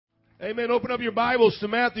Amen. Open up your Bibles to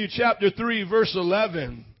Matthew chapter 3, verse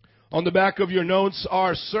 11. On the back of your notes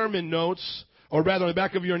are sermon notes, or rather on the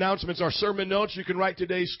back of your announcements are sermon notes. You can write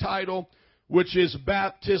today's title, which is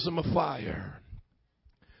Baptism of Fire.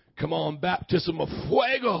 Come on, Baptism of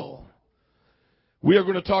Fuego. We are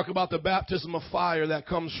going to talk about the baptism of fire that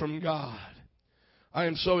comes from God. I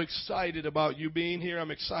am so excited about you being here. I'm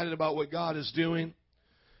excited about what God is doing.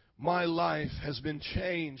 My life has been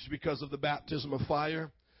changed because of the baptism of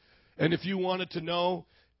fire. And if you wanted to know,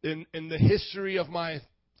 in the history of my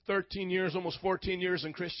 13 years, almost 14 years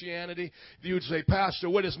in Christianity, if you would say, Pastor,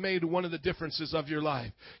 what has made one of the differences of your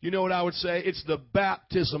life? You know what I would say? It's the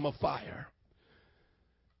baptism of fire.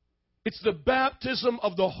 It's the baptism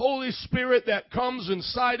of the Holy Spirit that comes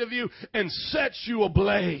inside of you and sets you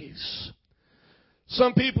ablaze.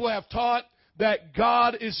 Some people have taught that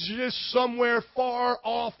God is just somewhere far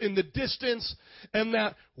off in the distance, and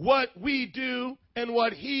that what we do and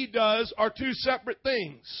what He does are two separate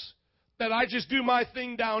things. That I just do my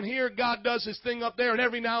thing down here, God does His thing up there, and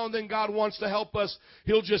every now and then God wants to help us.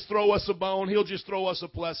 He'll just throw us a bone. He'll just throw us a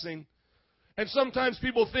blessing. And sometimes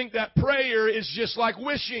people think that prayer is just like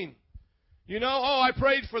wishing. You know, oh, I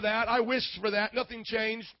prayed for that. I wished for that. Nothing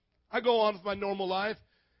changed. I go on with my normal life.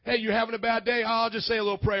 Hey, you having a bad day? I'll just say a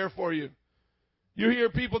little prayer for you. You hear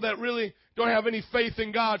people that really don't have any faith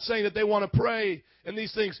in God saying that they want to pray and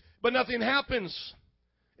these things, but nothing happens.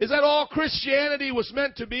 Is that all Christianity was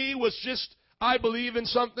meant to be, was just, I believe in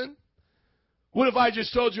something? What if I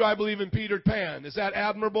just told you I believe in Peter Pan? Is that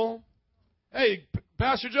admirable? Hey,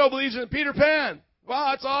 Pastor Joe believes in Peter Pan.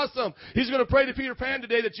 Wow, that's awesome. He's going to pray to Peter Pan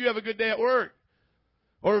today that you have a good day at work.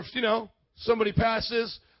 Or if, somebody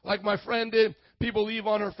passes, like my friend did, people leave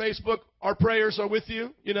on her Facebook, our prayers are with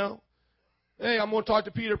you, Hey, I'm going to talk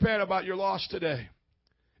to Peter Pan about your loss today.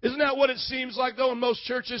 Isn't that what it seems like, though, in most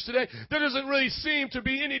churches today? There doesn't really seem to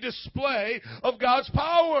be any display of God's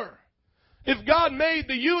power. If God made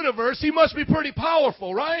the universe, He must be pretty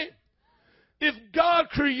powerful, right? If God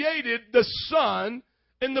created the sun,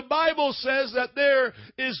 and the Bible says that there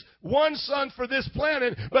is one sun for this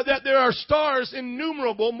planet, but that there are stars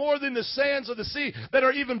innumerable, more than the sands of the sea, that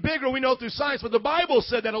are even bigger, we know through science. But the Bible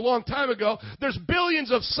said that a long time ago. There's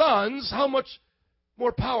billions of suns. How much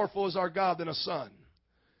more powerful is our God than a sun?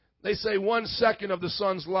 They say 1 second of the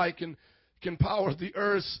sun's light can power the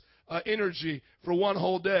earth's energy for one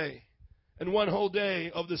whole day. And one whole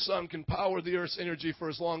day of the sun can power the earth's energy for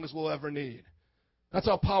as long as we'll ever need. That's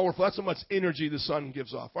how powerful, that's how much energy the sun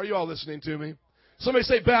gives off. Are you all listening to me? Somebody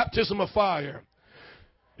say baptism of fire.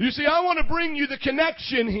 You see, I want to bring you the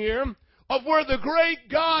connection here of where the great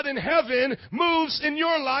God in heaven moves in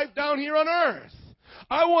your life down here on earth.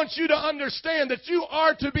 I want you to understand that you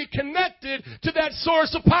are to be connected to that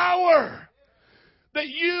source of power. That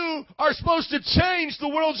you are supposed to change the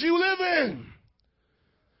world you live in.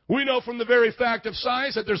 We know from the very fact of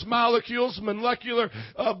science that there's molecules, molecular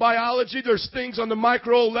biology. There's things on the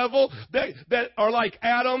micro level that are like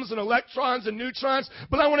atoms and electrons and neutrons.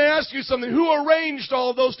 But I want to ask you something. Who arranged all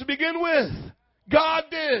of those to begin with? God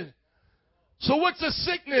did. So what's a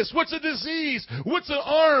sickness? What's a disease? What's an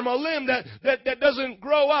arm, a limb that doesn't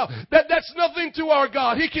grow out? That's nothing to our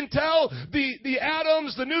God. He can tell the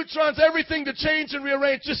atoms, the neutrons, everything to change and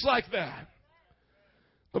rearrange just like that.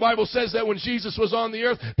 The Bible says that when Jesus was on the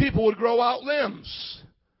earth, people would grow out limbs.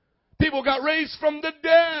 People got raised from the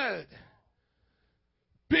dead.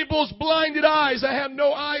 People's blinded eyes that had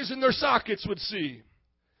no eyes in their sockets would see.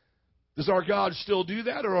 Does our God still do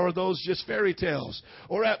that, or are those just fairy tales?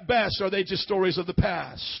 Or at best, are they just stories of the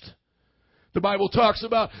past? The Bible talks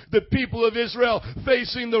about the people of Israel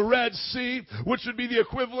facing the Red Sea, which would be the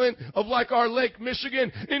equivalent of like our Lake Michigan,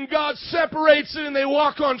 and God separates it and they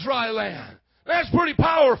walk on dry land. That's pretty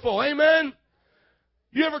powerful, amen?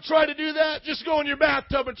 You ever try to do that? Just go in your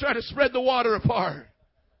bathtub and try to spread the water apart.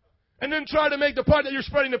 And then try to make the part that you're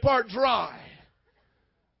spreading apart dry.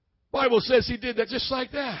 The Bible says He did that just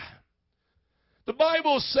like that. The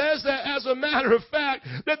Bible says that, as a matter of fact,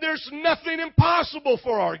 that there's nothing impossible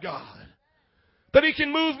for our God. That He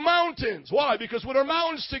can move mountains. Why? Because what are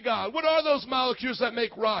mountains to God? What are those molecules that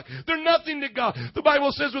make rock? They're nothing to God. The Bible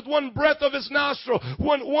says with one breath of His nostril,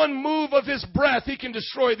 one move of His breath, He can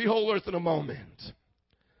destroy the whole earth in a moment.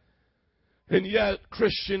 And yet,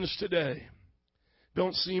 Christians today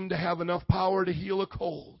don't seem to have enough power to heal a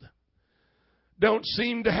cold. Don't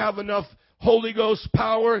seem to have enough Holy Ghost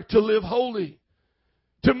power to live holy.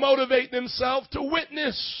 To motivate themselves to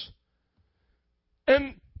witness.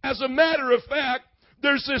 And as a matter of fact,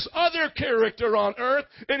 there's this other character on earth,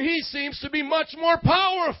 and he seems to be much more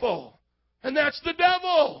powerful. And that's the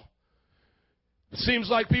devil. It seems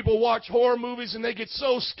like people watch horror movies and they get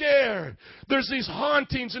so scared. There's these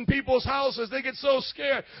hauntings in people's houses. They get so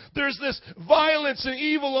scared. There's this violence and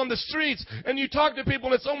evil on the streets. And you talk to people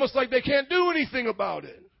and it's almost like they can't do anything about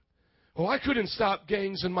it. Oh, I couldn't stop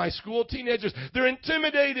gangs in my school. Teenagers, they're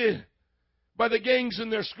intimidated by the gangs in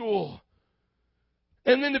their school.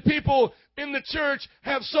 And then the people in the church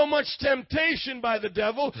have so much temptation by the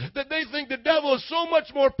devil that they think the devil is so much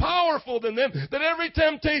more powerful than them that every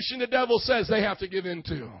temptation the devil says they have to give in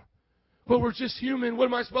to. Well, we're just human. What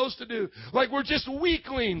am I supposed to do? Like we're just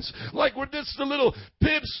weaklings. Like we're just a little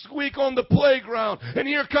pipsqueak on the playground. And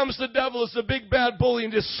here comes the devil as the big bad bully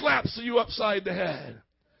and just slaps you upside the head.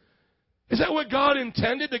 Is that what God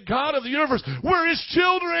intended? The God of the universe. We're His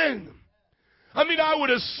children. I mean, I would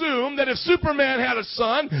assume that if Superman had a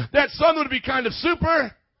son, that son would be kind of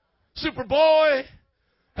Superboy.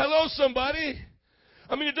 Hello, somebody.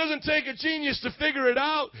 I mean, it doesn't take a genius to figure it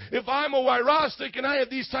out. If I'm a Wyrostic and I have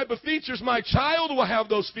these type of features, my child will have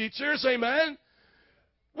those features. Amen?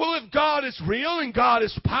 Well, if God is real and God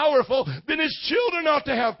is powerful, then His children ought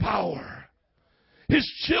to have power. His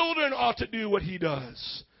children ought to do what He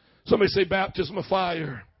does. Somebody say baptism of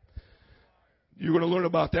fire. You're going to learn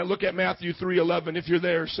about that. Look at Matthew 3:11. If you're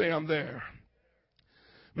there, say I'm there.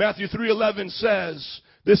 Matthew 3:11 says,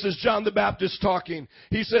 this is John the Baptist talking.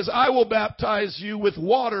 He says, I will baptize you with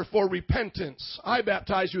water for repentance. I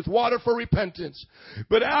baptize you with water for repentance.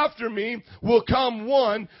 But after me will come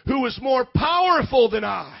one who is more powerful than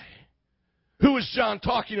I. Who is John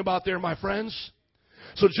talking about there, my friends?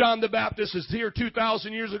 So John the Baptist is here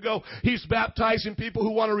 2,000 years ago. He's baptizing people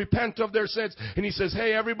who want to repent of their sins. And he says,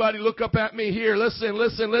 hey, everybody, look up at me here. Listen.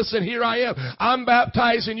 Here I am. I'm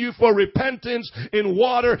baptizing you for repentance in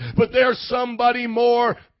water. But there's somebody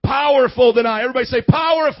more powerful than I. Everybody say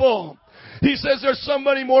powerful. He says there's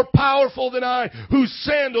somebody more powerful than I whose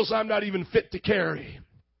sandals I'm not even fit to carry.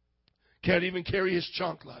 Can't even carry his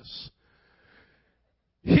chanclas.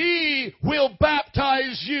 He will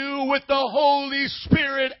baptize you with the Holy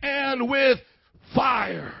Spirit and with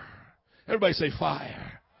fire. Everybody say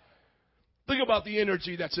fire. Think about the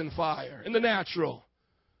energy that's in fire, in the natural.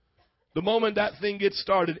 The moment that thing gets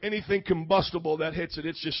started, anything combustible that hits it,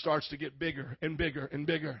 it just starts to get bigger and bigger and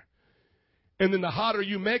bigger. And then the hotter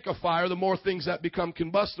you make a fire, the more things that become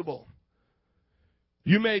combustible.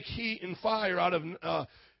 You make heat and fire out of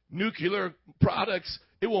nuclear products,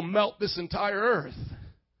 it will melt this entire earth.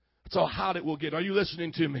 That's how hot it will get. Are you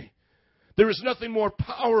listening to me? There is nothing more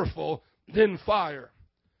powerful than fire.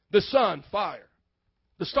 The sun, fire.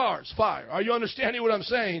 The stars, fire. Are you understanding what I'm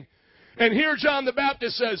saying? And here John the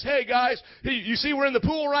Baptist says, hey guys, you see we're in the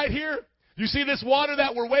pool right here? You see this water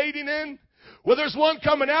that we're wading in? Well, there's one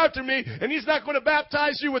coming after me, and he's not going to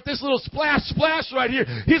baptize you with this little splash right here.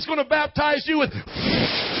 He's going to baptize you with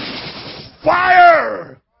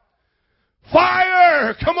fire.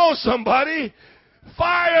 Fire! Come on, somebody.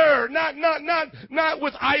 Fire! Not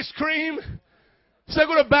with ice cream. He's not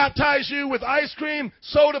going to baptize you with ice cream,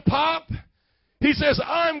 soda pop. He says,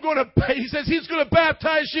 he's going to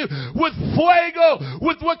baptize you with fuego,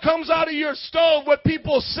 with what comes out of your stove, what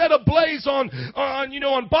people set ablaze on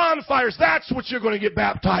bonfires. That's what you're going to get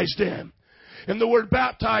baptized in. And the word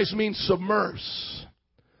baptize means submerse.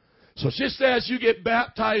 So just as you get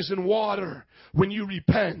baptized in water when you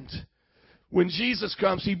repent, when Jesus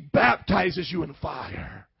comes, He baptizes you in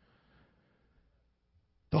fire.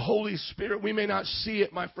 The Holy Spirit, we may not see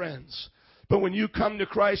it, my friends, but when you come to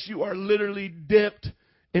Christ, you are literally dipped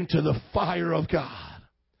into the fire of God.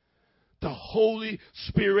 The Holy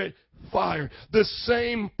Spirit fire. The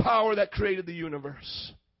same power that created the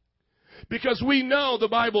universe. Because we know, the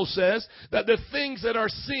Bible says, that the things that are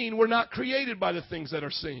seen were not created by the things that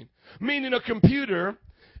are seen. Meaning a computer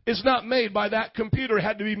is not made by that computer. It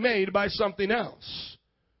had to be made by something else.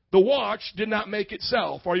 The watch did not make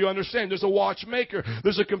itself. Are you understanding? There's a watch maker.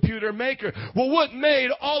 There's a computer maker. Well, what made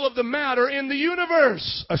all of the matter in the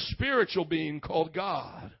universe? A spiritual being called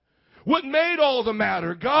God. What made all the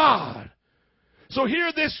matter? God. So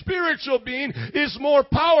here this spiritual being is more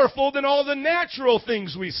powerful than all the natural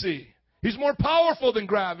things we see. He's more powerful than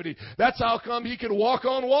gravity. That's how come He can walk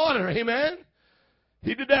on water. Amen?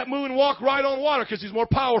 He did that moonwalk right on water because He's more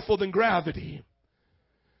powerful than gravity.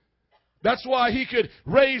 That's why He could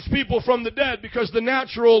raise people from the dead, because the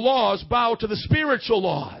natural laws bow to the spiritual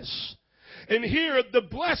laws. And here, the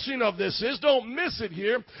blessing of this is, don't miss it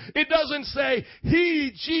here, it doesn't say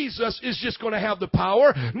He, Jesus, is just going to have the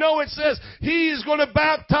power. No, it says He is going to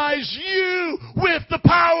baptize you with the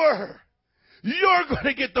power. You're going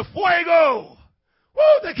to get the fuego.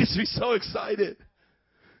 Woo, that gets me so excited.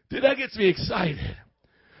 Dude, that gets me excited.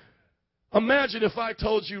 Imagine if I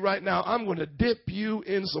told you right now, I'm going to dip you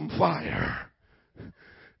in some fire.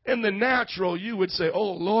 In the natural, you would say,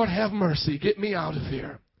 oh, Lord, have mercy. Get me out of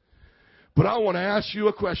here. But I want to ask you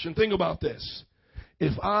a question. Think about this.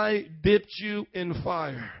 If I dipped you in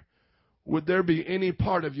fire, would there be any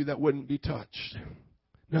part of you that wouldn't be touched?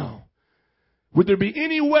 No. Would there be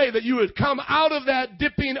any way that you would come out of that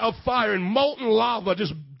dipping of fire and molten lava,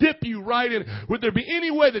 just dip you right in? Would there be any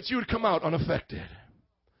way that you would come out unaffected?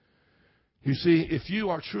 You see, if you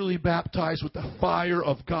are truly baptized with the fire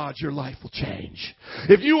of God, your life will change.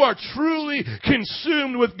 If you are truly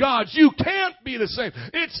consumed with God, you can't be the same.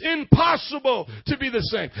 It's impossible to be the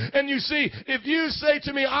same. And you see, if you say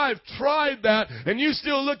to me, I've tried that, and you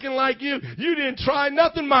still looking like you didn't try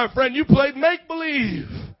nothing, my friend. You played make-believe.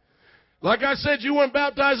 Like I said, you weren't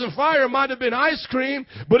baptized in fire. It might have been ice cream,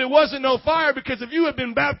 but it wasn't no fire, because if you had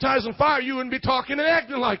been baptized in fire, you wouldn't be talking and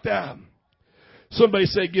acting like that. Somebody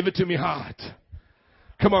say, give it to me hot.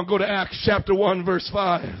 Come on, go to Acts chapter 1, verse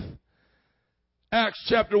 5. Acts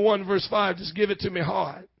chapter 1, verse 5. Just give it to me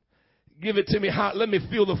hot. Give it to me hot. Let me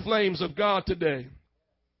feel the flames of God today.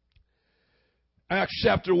 Acts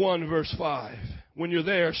chapter 1, verse 5. When you're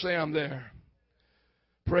there, say I'm there.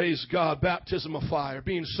 Praise God. Baptism of fire.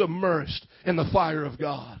 Being submerged in the fire of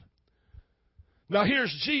God. Now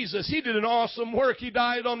here's Jesus. He did an awesome work. He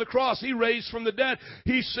died on the cross. He raised from the dead.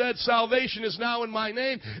 He said, salvation is now in my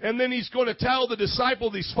name. And then he's going to tell the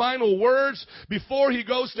disciple these final words before he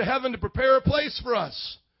goes to heaven to prepare a place for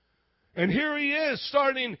us. And here he is,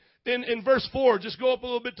 starting in verse 4. Just go up a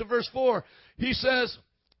little bit to verse 4. He says,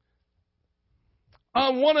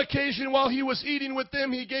 on one occasion while he was eating with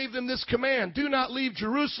them, he gave them this command: do not leave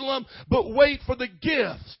Jerusalem, but wait for the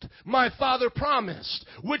gift my Father promised,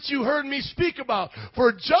 which you heard me speak about.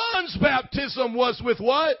 For John's baptism was with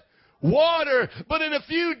what? Water. But in a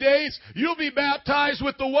few days, you'll be baptized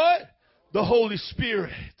with the what? The Holy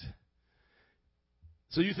Spirit.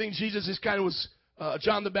 So you think Jesus is kind of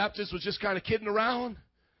John the Baptist was just kind of kidding around?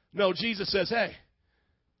 No, Jesus says, hey,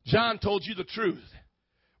 John told you the truth.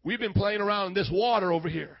 We've been playing around in this water over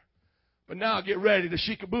here. But now get ready. The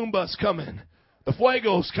Shikaboomba's coming. The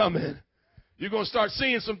Fuego's coming. You're going to start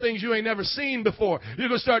seeing some things you ain't never seen before. You're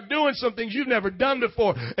going to start doing some things you've never done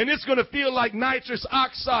before. And it's going to feel like nitrous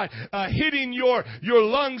oxide hitting your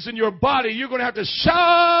lungs and your body. You're going to have to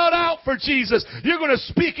shout out for Jesus. You're going to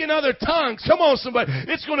speak in other tongues. Come on, somebody.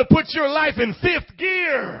 It's going to put your life in fifth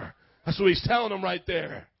gear. That's what he's telling them right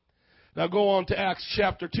there. Now go on to Acts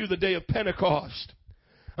chapter 2, the day of Pentecost.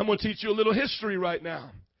 I'm going to teach you a little history right now.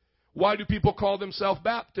 Why do people call themselves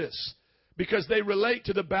Baptists? Because they relate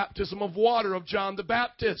to the baptism of water of John the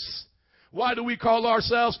Baptist. Why do we call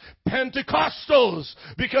ourselves Pentecostals?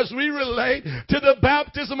 Because we relate to the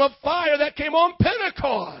baptism of fire that came on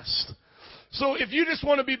Pentecost. So if you just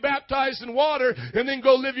want to be baptized in water and then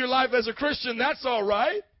go live your life as a Christian, that's all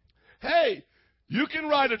right. Hey, you can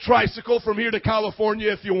ride a tricycle from here to California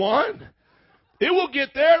if you want. It will get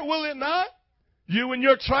there, will it not? You and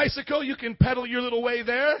your tricycle, you can pedal your little way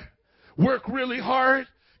there, work really hard,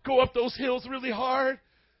 go up those hills really hard,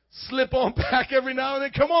 slip on back every now and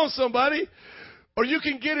then. Come on, somebody. Or you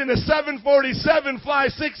can get in a 747, fly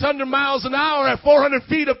 600 miles an hour at 400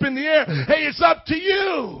 feet up in the air. Hey, it's up to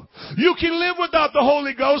you. You can live without the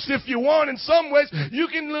Holy Ghost if you want. In some ways, you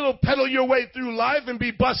can little pedal your way through life and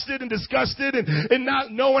be busted and disgusted and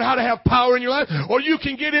not knowing how to have power in your life. Or you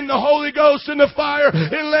can get in the Holy Ghost and the fire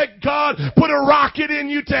and let God put a rocket in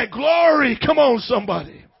you to glory. Come on,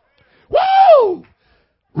 somebody. Woo!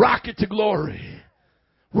 Rocket to glory.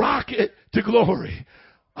 Rocket to glory.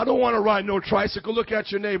 I don't want to ride no tricycle. Look at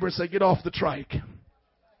your neighbor and say, get off the trike.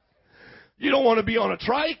 You don't want to be on a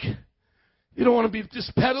trike. You don't want to be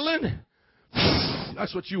just pedaling.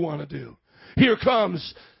 That's what you want to do. Here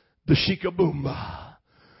comes the Shikaboomba.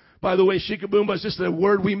 By the way, Shikaboomba is just a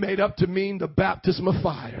word we made up to mean the baptism of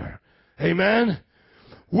fire. Amen.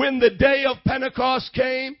 When the day of Pentecost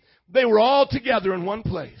came, they were all together in one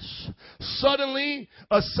place. Suddenly,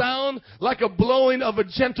 a sound like a blowing of a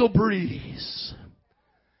gentle breeze.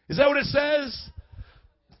 Is that what it says?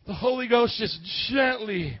 The Holy Ghost just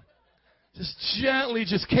gently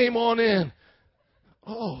came on in.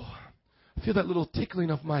 Oh, I feel that little tickling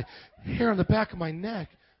of my hair on the back of my neck.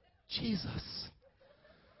 Jesus.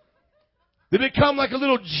 Did it come like a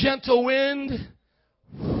little gentle wind?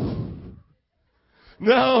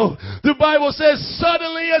 No. The Bible says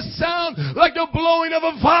suddenly a sound like the blowing of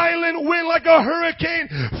a violent wind, like a hurricane,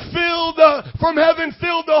 from heaven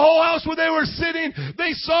filled the whole house where they were sitting.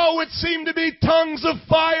 They saw what seemed to be tongues of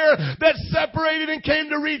fire that separated and came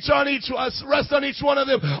to rest on each one of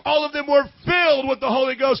them. All of them were filled with the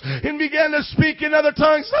Holy Ghost and began to speak in other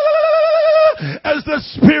tongues as the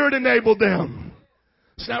Spirit enabled them.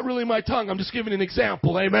 It's not really my tongue. I'm just giving an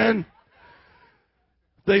example. Amen.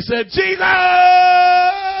 They said, Jesus!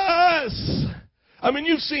 I mean,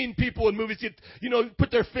 you've seen people in movies,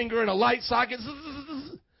 put their finger in a light socket.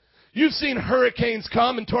 You've seen hurricanes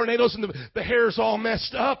come and tornadoes and the hair's all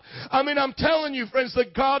messed up. I mean, I'm telling you, friends, the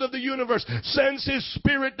God of the universe sends His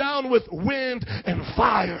Spirit down with wind and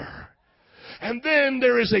fire. And then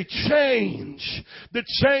there is a change. The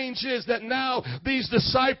change is that now these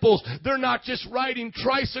disciples, they're not just riding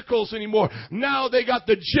tricycles anymore. Now they got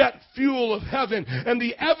the jet fuel of heaven. And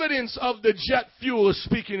the evidence of the jet fuel is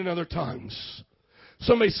speaking in other tongues.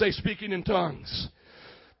 Somebody say speaking in tongues.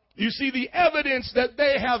 You see, the evidence that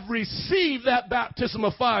they have received that baptism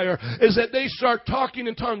of fire is that they start talking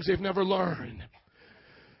in tongues they've never learned.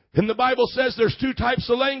 And the Bible says there's two types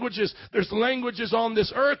of languages. There's languages on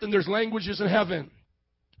this earth and there's languages in heaven.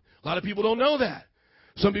 A lot of people don't know that.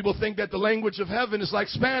 Some people think that the language of heaven is like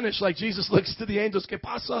Spanish, like Jesus looks to the angels, ¿Qué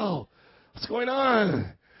pasó? What's going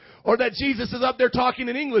on? Or that Jesus is up there talking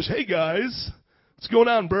in English. Hey guys, what's going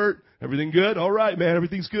on, Bert? Everything good? All right, man,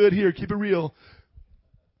 everything's good here. Keep it real.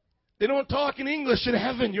 They don't talk in English in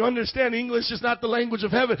heaven. You understand, English is not the language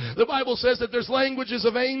of heaven. The Bible says that there's languages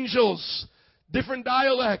of angels. Different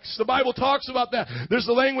dialects. The Bible talks about that. There's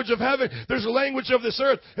the language of heaven. There's the language of this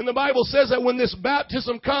earth. And the Bible says that when this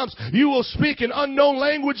baptism comes, you will speak in unknown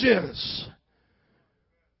languages.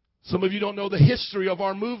 Some of you don't know the history of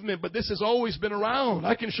our movement, but this has always been around.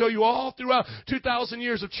 I can show you all throughout 2,000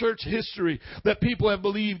 years of church history that people have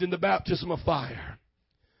believed in the baptism of fire.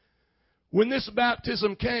 When this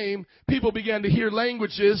baptism came, people began to hear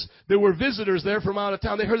languages. There were visitors there from out of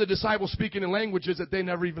town. They heard the disciples speaking in languages that they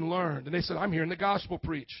never even learned. And they said, I'm hearing the gospel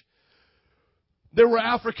preached. There were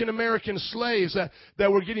African American slaves that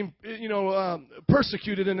were getting,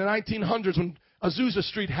 persecuted in the 1900s when Azusa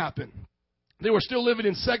Street happened. They were still living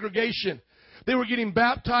in segregation. They were getting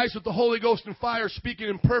baptized with the Holy Ghost and fire, speaking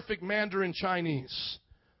in perfect Mandarin Chinese.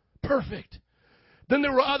 Perfect. Then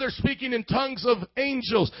there were others speaking in tongues of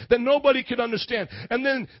angels that nobody could understand. And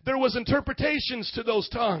then there was interpretations to those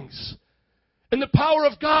tongues. And the power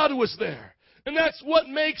of God was there. And that's what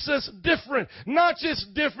makes us different. Not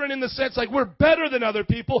just different in the sense like we're better than other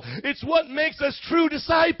people. It's what makes us true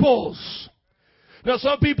disciples. Now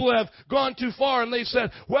some people have gone too far and they've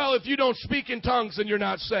said, well, if you don't speak in tongues, then you're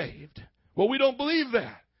not saved. Well, we don't believe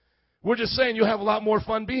that. We're just saying you'll have a lot more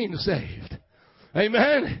fun being saved.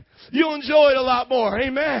 Amen. You'll enjoy it a lot more.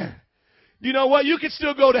 Amen. You know what? You could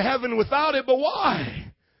still go to heaven without it, but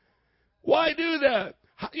why? Why do that?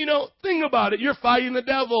 Think about it. You're fighting the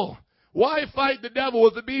devil. Why fight the devil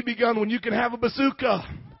with a BB gun when you can have a bazooka?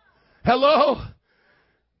 Hello?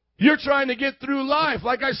 You're trying to get through life.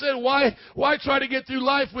 Like I said, why try to get through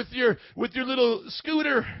life with your little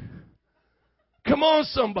scooter? Come on,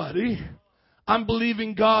 somebody. I'm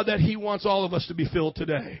believing God that He wants all of us to be filled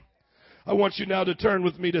today. I want you now to turn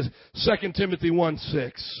with me to 2 Timothy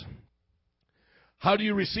 1:6. How do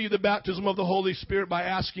you receive the baptism of the Holy Spirit? By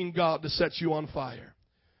asking God to set you on fire.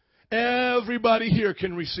 Everybody here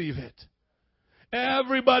can receive it.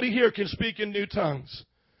 Everybody here can speak in new tongues.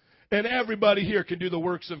 And everybody here can do the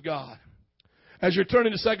works of God. As you're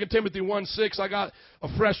turning to 2 Timothy 1:6, I got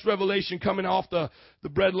a fresh revelation coming off the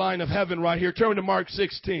bread line of heaven right here. Turn to Mark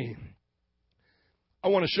 16. I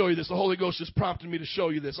want to show you this. The Holy Ghost just prompted me to show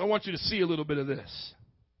you this. I want you to see a little bit of this.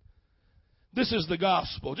 This is the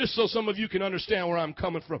gospel, just so some of you can understand where I'm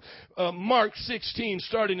coming from. Mark 16,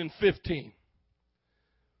 starting in 15.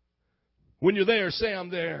 When you're there, say I'm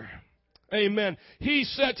there. Amen. He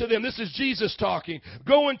said to them, this is Jesus talking,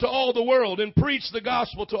 go into all the world and preach the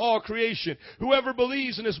gospel to all creation. Whoever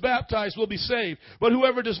believes and is baptized will be saved, but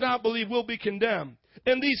whoever does not believe will be condemned.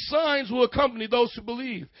 And these signs will accompany those who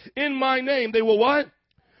believe. In my name, they will what?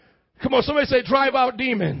 Come on, somebody say drive out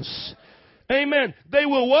demons. Amen. They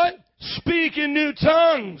will what? Speak in new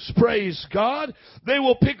tongues. Praise God. They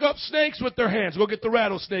will pick up snakes with their hands. Go get the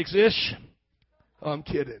rattlesnakes-ish. Oh, I'm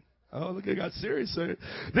kidding. Oh, look, I got serious there.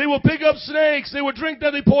 They will pick up snakes. They will drink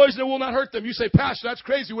deadly poison. It will not hurt them. You say, Pastor, that's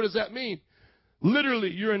crazy. What does that mean? Literally,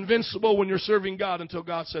 you're invincible when you're serving God until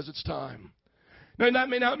God says it's time. Now, that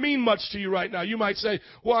may not mean much to you right now. You might say,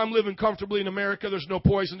 well, I'm living comfortably in America. There's no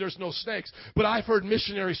poison. There's no snakes. But I've heard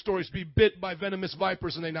missionary stories be bit by venomous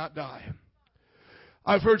vipers and they not die.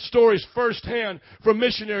 I've heard stories firsthand from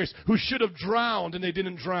missionaries who should have drowned and they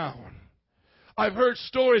didn't drown. I've heard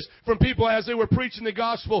stories from people as they were preaching the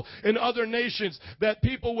gospel in other nations that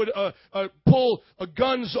people would pull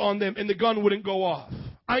guns on them and the gun wouldn't go off.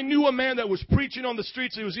 I knew a man that was preaching on the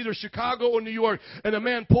streets. It was either Chicago or New York, and a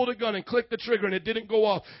man pulled a gun and clicked the trigger and it didn't go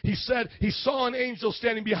off. He said he saw an angel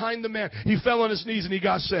standing behind the man. He fell on his knees and he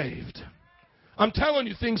got saved. I'm telling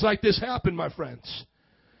you, things like this happen, my friends.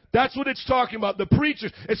 That's what it's talking about. The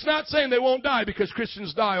preachers. It's not saying they won't die, because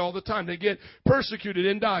Christians die all the time. They get persecuted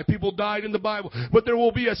and die. People died in the Bible. But there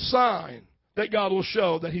will be a sign that God will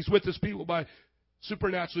show that He's with His people by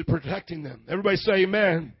supernaturally protecting them. Everybody say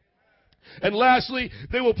amen. And lastly,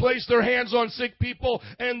 they will place their hands on sick people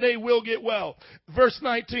and they will get well. Verse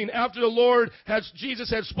 19, after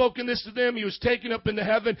Jesus had spoken this to them, He was taken up into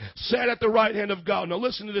heaven, sat at the right hand of God. Now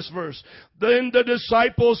listen to this verse. Then the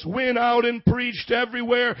disciples went out and preached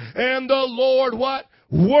everywhere, and the Lord what?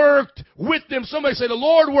 Worked with them. Somebody say, the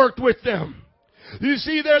Lord worked with them. You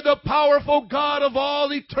see there, the powerful God of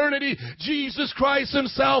all eternity, Jesus Christ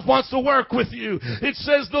Himself, wants to work with you. It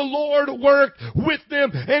says the Lord worked with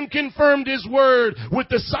them and confirmed His word with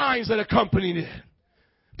the signs that accompanied it.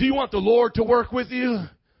 Do you want the Lord to work with you?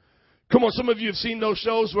 Come on, some of you have seen those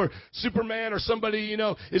shows where Superman or somebody,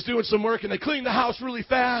 is doing some work and they clean the house really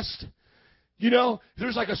fast.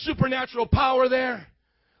 There's like a supernatural power there.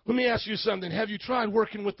 Let me ask you something. Have you tried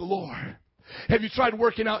working with the Lord? Have you tried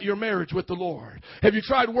working out your marriage with the Lord? Have you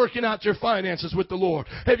tried working out your finances with the Lord?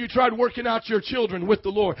 Have you tried working out your children with the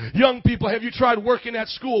Lord? Young people, have you tried working at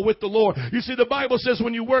school with the Lord? You see, the Bible says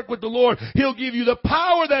when you work with the Lord, He'll give you the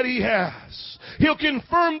power that He has. He'll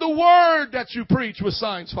confirm the word that you preach with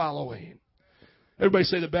signs following. Everybody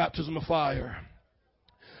say the baptism of fire.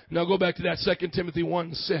 Now go back to that 2 Timothy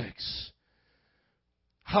 1:6.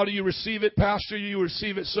 How do you receive it, Pastor? You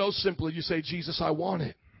receive it so simply. You say, Jesus, I want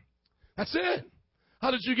it. That's it.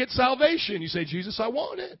 How did you get salvation? You say, Jesus, I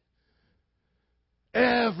want it.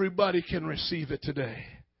 Everybody can receive it today.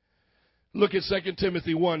 Look at 2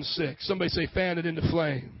 Timothy 1:6. Somebody say, fan it into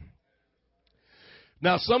flame.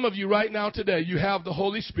 Now, some of you right now today, you have the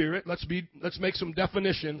Holy Spirit. Let's make some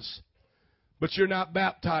definitions. But you're not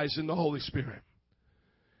baptized in the Holy Spirit.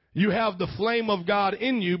 You have the flame of God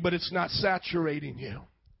in you, but it's not saturating you.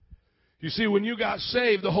 You see, when you got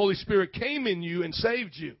saved, the Holy Spirit came in you and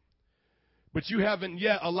saved you. But you haven't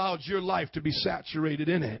yet allowed your life to be saturated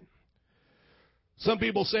in it. Some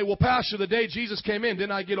people say, well, Pastor, the day Jesus came in,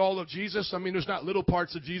 didn't I get all of Jesus? I mean, there's not little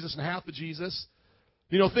parts of Jesus and half of Jesus.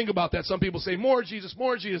 Think about that. Some people say, more Jesus,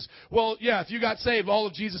 more Jesus. Well, yeah, if you got saved, all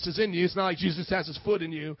of Jesus is in you. It's not like Jesus has His foot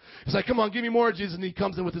in you. It's like, come on, give me more Jesus. And He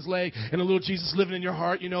comes in with His leg and a little Jesus living in your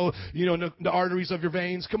heart, the arteries of your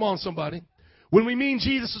veins. Come on, somebody. When we mean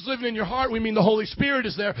Jesus is living in your heart, we mean the Holy Spirit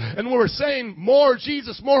is there. And when we're saying more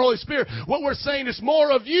Jesus, more Holy Spirit, what we're saying is more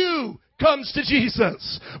of you comes to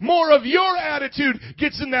Jesus. More of your attitude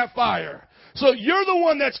gets in that fire. So you're the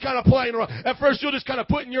one that's kind of playing around. At first, you'll just kind of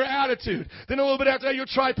put in your attitude. Then a little bit after that, you'll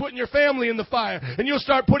try putting your family in the fire. And you'll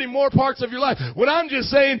start putting more parts of your life. What I'm just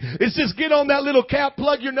saying is just get on that little cap,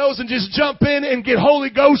 plug your nose, and just jump in and get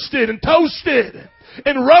Holy Ghosted and toasted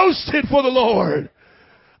and roasted for the Lord.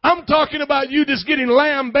 I'm talking about you just getting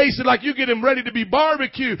lamb basted like you get Him ready to be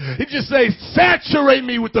barbecued. It just say, saturate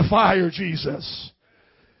me with the fire, Jesus.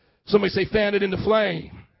 Somebody say, fan it into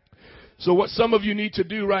flame. So what some of you need to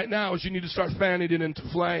do right now is you need to start fanning it into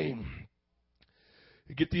flame.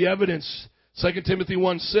 You get the evidence. 2 Timothy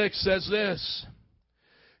 1:6 says this.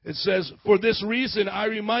 It says, for this reason I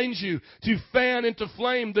remind you to fan into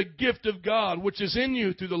flame the gift of God which is in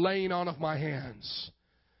you through the laying on of my hands.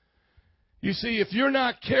 You see, if you're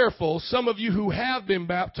not careful, some of you who have been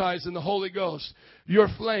baptized in the Holy Ghost, your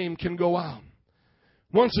flame can go out.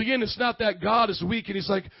 Once again, it's not that God is weak and He's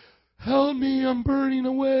like, help me, I'm burning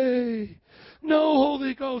away. No,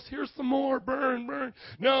 Holy Ghost, here's some more, burn, burn.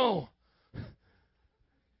 No.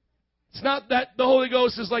 It's not that the Holy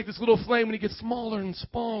Ghost is like this little flame and He gets smaller and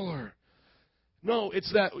smaller. No,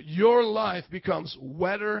 it's that your life becomes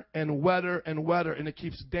wetter and wetter and wetter, and it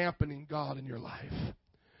keeps dampening God in your life.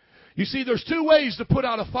 You see, there's two ways to put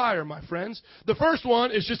out a fire, my friends. The first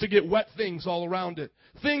one is just to get wet things all around it.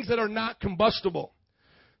 Things that are not combustible.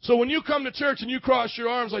 So when you come to church and you cross your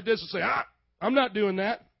arms like this and say, I'm not doing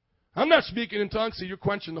that. I'm not speaking in tongues. See, you're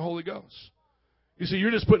quenching the Holy Ghost. You see, you're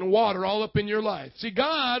just putting water all up in your life. See,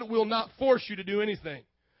 God will not force you to do anything.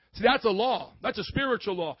 See, that's a law. That's a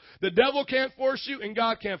spiritual law. The devil can't force you and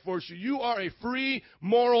God can't force you. You are a free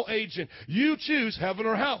moral agent. You choose heaven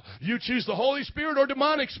or hell. You choose the Holy Spirit or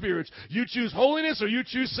demonic spirits. You choose holiness or you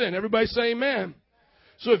choose sin. Everybody say amen.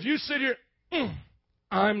 So if you sit here,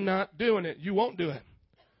 I'm not doing it, you won't do it.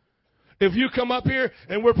 If you come up here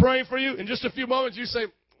and we're praying for you, in just a few moments you say,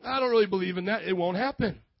 I don't really believe in that. It won't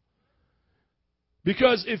happen.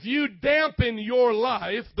 Because if you dampen your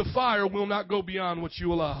life, the fire will not go beyond what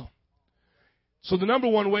you allow. So the number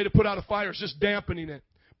one way to put out a fire is just dampening it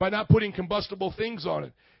by not putting combustible things on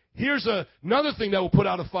it. Here's another thing that will put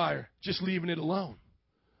out a fire, just leaving it alone.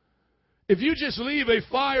 If you just leave a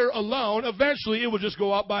fire alone, eventually it will just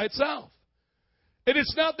go out by itself. And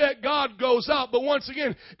it's not that God goes out, but once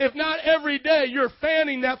again, if not every day you're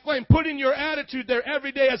fanning that flame, putting your attitude there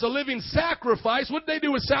every day as a living sacrifice. What did they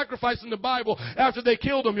do with sacrifice in the Bible after they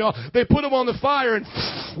killed them, y'all? They put them on the fire and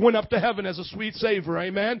went up to heaven as a sweet savor,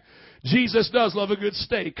 amen? Jesus does love a good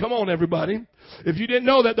steak. Come on, everybody. If you didn't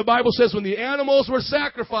know that, the Bible says when the animals were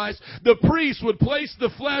sacrificed, the priest would place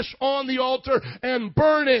the flesh on the altar and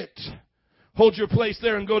burn it. Hold your place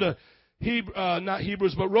there and go to not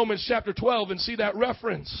Hebrews, but Romans chapter 12 and see that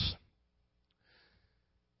reference.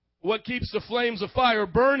 What keeps the flames of fire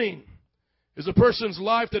burning is a person's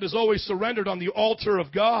life that is always surrendered on the altar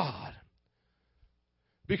of God.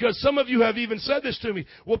 Because some of you have even said this to me.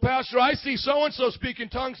 Well, Pastor, I see so-and-so speak in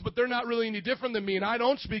tongues, but they're not really any different than me, and I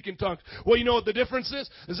don't speak in tongues. Well, you know what the difference is?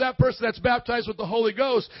 Is that person that's baptized with the Holy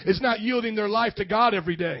Ghost is not yielding their life to God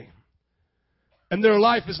every day. And their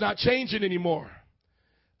life is not changing anymore.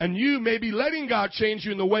 And you may be letting God change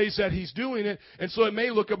you in the ways that He's doing it, and so it may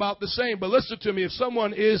look about the same. But listen to me, if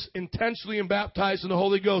someone is intentionally baptized in the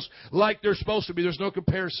Holy Ghost like they're supposed to be, there's no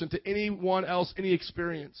comparison to anyone else, any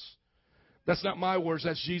experience. That's not my words,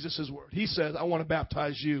 that's Jesus' word. He says, I want to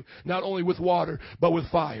baptize you, not only with water, but with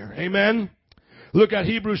fire. Amen? Look at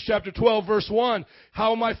Hebrews chapter 12, verse 1.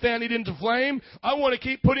 How am I fanned into flame? I want to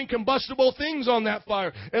keep putting combustible things on that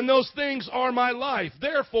fire. And those things are my life.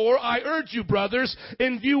 Therefore, I urge you, brothers,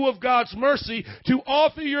 in view of God's mercy, to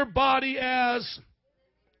offer your body as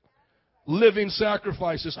living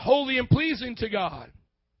sacrifices, holy and pleasing to God.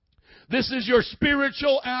 This is your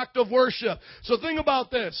spiritual act of worship. So think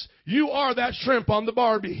about this. You are that shrimp on the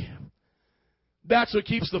Barbie. That's what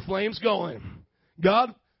keeps the flames going.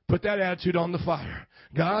 God, put that attitude on the fire.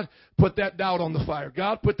 God, put that doubt on the fire.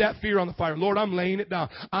 God, put that fear on the fire. Lord, I'm laying it down.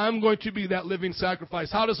 I'm going to be that living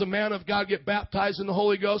sacrifice. How does a man of God get baptized in the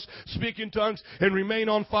Holy Ghost, speak in tongues, and remain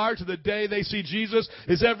on fire to the day they see Jesus?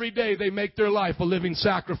 Is every day they make their life a living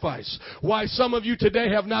sacrifice. Why some of you today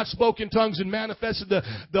have not spoken tongues and manifested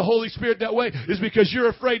the Holy Spirit that way is because you're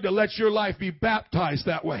afraid to let your life be baptized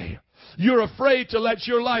that way. You're afraid to let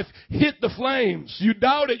your life hit the flames. You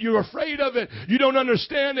doubt it. You're afraid of it. You don't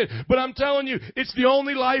understand it. But I'm telling you, it's the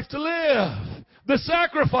only life to live. The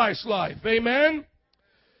sacrifice life. Amen?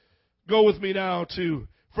 Go with me now to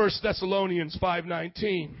 1 Thessalonians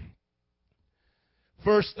 5:19.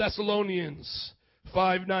 1 Thessalonians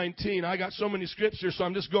 5:19. I got so many scriptures, so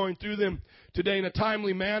I'm just going through them today in a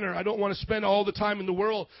timely manner. I don't want to spend all the time in the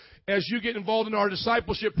world. As you get involved in our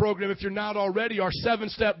discipleship program, if you're not already, our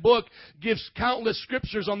 7-step book gives countless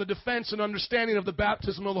scriptures on the defense and understanding of the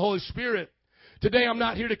baptism of the Holy Spirit. Today, I'm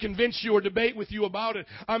not here to convince you or debate with you about it.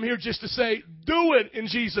 I'm here just to say, do it in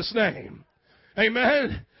Jesus' name.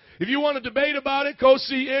 Amen? If you want to debate about it, go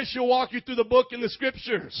see Ish. She'll walk you through the book and the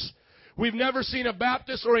scriptures. We've never seen a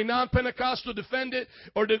Baptist or a non-Pentecostal defend it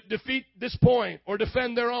or defeat this point or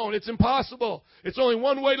defend their own. It's impossible. It's only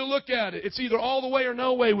one way to look at it. It's either all the way or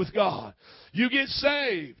no way with God. You get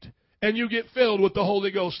saved and you get filled with the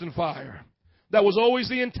Holy Ghost and fire. That was always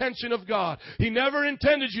the intention of God. He never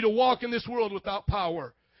intended you to walk in this world without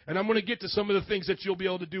power. And I'm going to get to some of the things that you'll be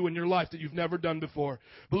able to do in your life that you've never done before.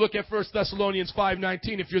 But look at 1 Thessalonians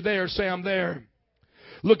 5:19. If you're there, say I'm there.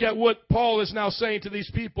 Look at what Paul is now saying to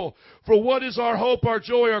these people. For what is our hope, our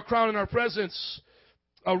joy, our crown, and our presence?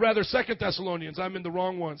 Rather, 2 Thessalonians. I'm in the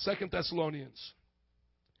wrong one. 2 Thessalonians.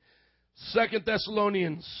 2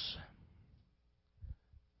 Thessalonians.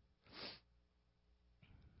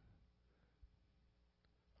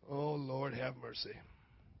 Oh, Lord, have mercy.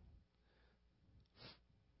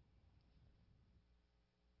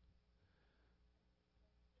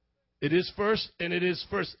 It is first, and it is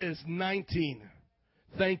first. It's 19.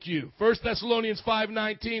 Thank you. 1 Thessalonians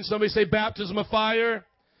 5:19. Somebody say baptism of fire.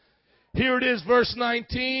 Here it is, verse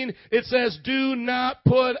 19. It says, do not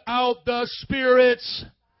put out the spirits.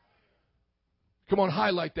 Come on,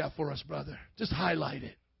 highlight that for us, brother. Just highlight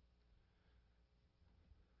it.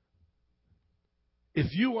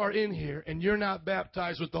 If you are in here and you're not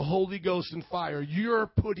baptized with the Holy Ghost and fire, you're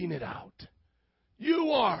putting it out.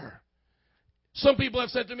 You are. Some people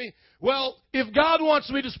have said to me, well, if God wants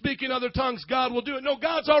me to speak in other tongues, God will do it. No,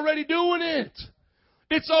 God's already doing it.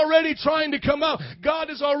 It's already trying to come out.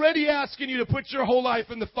 God is already asking you to put your whole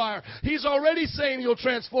life in the fire. He's already saying He'll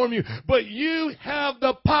transform you. But you have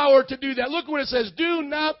the power to do that. Look what it says. Do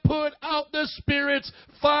not put out the Spirit's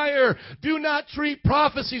fire. Do not treat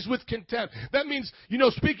prophecies with contempt. That means,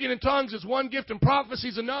 speaking in tongues is one gift and prophecy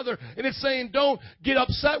is another. And it's saying don't get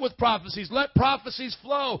upset with prophecies. Let prophecies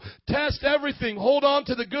flow. Test everything. Hold on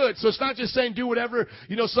to the good. So it's not just saying do whatever,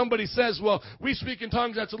 somebody says, well, we speak in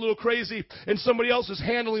tongues, that's a little crazy. And somebody else is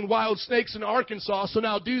handling wild snakes in Arkansas, so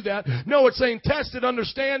now do that. No, it's saying test it,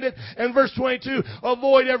 understand it. And verse 22,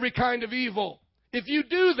 avoid every kind of evil. If you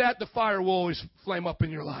do that, the fire will always flame up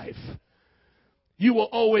in your life. You will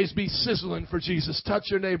always be sizzling for Jesus. Touch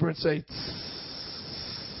your neighbor and say,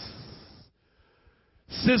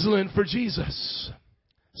 sizzling for Jesus.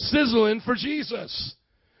 Sizzling for Jesus.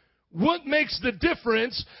 What makes the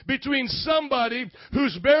difference between somebody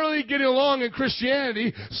who's barely getting along in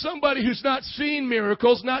Christianity, somebody who's not seeing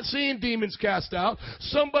miracles, not seeing demons cast out,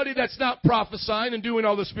 somebody that's not prophesying and doing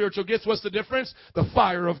all the spiritual gifts? What's the difference? The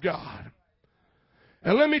fire of God.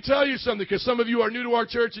 And let me tell you something, because some of you are new to our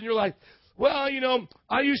church and you're like, well,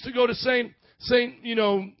 I used to go to Saint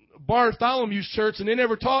Bartholomew's church and they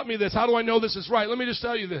never taught me this. How do I know this is right? Let me just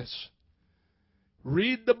tell you this.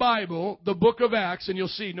 Read the Bible, the book of Acts, and you'll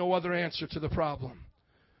see no other answer to the problem.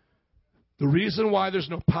 The reason why there's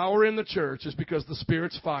no power in the church is because the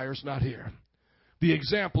Spirit's fire is not here. The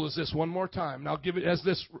example is this one more time, and I'll give it as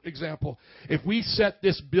this example. If we set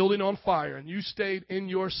this building on fire and you stayed in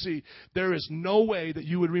your seat, there is no way that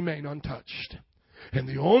you would remain untouched. And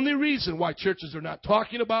the only reason why churches are not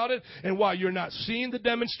talking about it and why you're not seeing the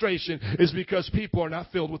demonstration is because people are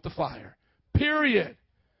not filled with the fire. Period.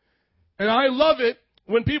 And I love it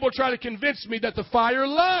when people try to convince me that the fire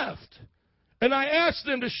left. And I ask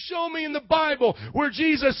them to show me in the Bible where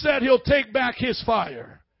Jesus said He'll take back His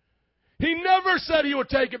fire. He never said He would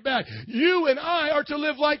take it back. You and I are to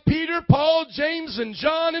live like Peter, Paul, James, and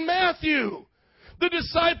John, and Matthew. The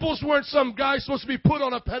disciples weren't some guy supposed to be put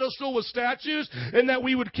on a pedestal with statues and that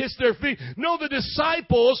we would kiss their feet. No, the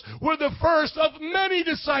disciples were the first of many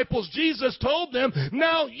disciples. Jesus told them,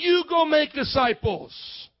 now you go make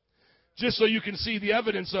disciples. Just so you can see the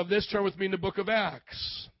evidence of this, turn with me in the book of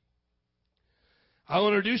Acts. I'll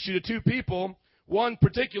introduce you to two people. One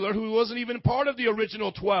particular who wasn't even part of the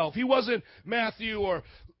original 12. He wasn't Matthew or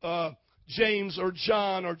James or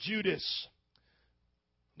John or Judas.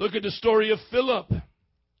 Look at the story of Philip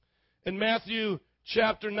in Matthew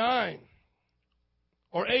chapter 9.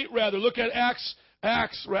 Or 8 rather. Look at Acts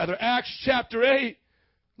chapter 8.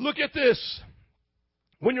 Look at this.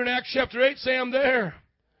 When you're in Acts chapter 8, say I'm there.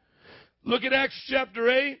 Look at Acts chapter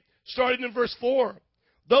 8, starting in verse 4.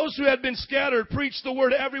 Those who had been scattered preached the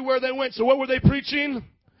word everywhere they went. So what were they preaching?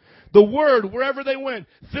 The word wherever they went.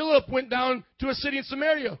 Philip went down to a city in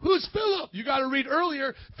Samaria. Who's Philip? You got to read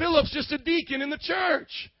earlier. Philip's just a deacon in the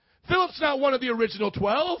church. Philip's not one of the original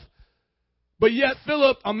 12. But yet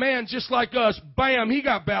Philip, a man just like us, bam, he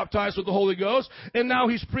got baptized with the Holy Ghost. And now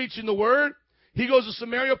he's preaching the word. He goes to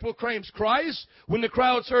Samaria, proclaims Christ. When the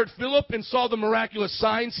crowds heard Philip and saw the miraculous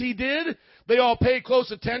signs he did, they all paid close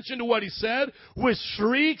attention to what he said. With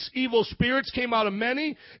shrieks, evil spirits came out of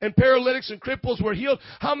many, and paralytics and cripples were healed.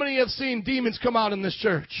 How many have seen demons come out in this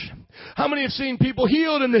church? How many have seen people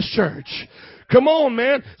healed in this church? Come on,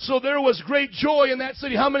 man. So there was great joy in that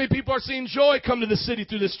city. How many people are seeing joy come to the city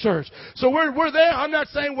through this church? So we're there. I'm not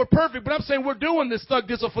saying we're perfect, but I'm saying we're doing this thug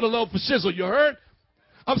thistle for the love for shizzle. You heard?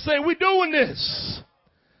 I'm saying we're doing this.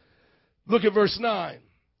 Look at verse 9.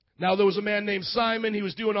 Now there was a man named Simon. He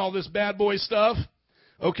was doing all this bad boy stuff.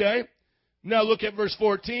 Okay. Now look at verse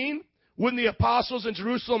 14. When the apostles in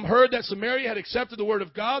Jerusalem heard that Samaria had accepted the word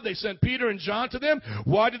of God, they sent Peter and John to them.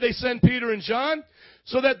 Why did they send Peter and John?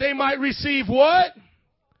 So that they might receive what?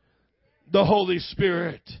 The Holy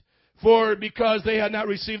Spirit. For because they had not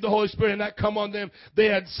received the Holy Spirit and not come on them, they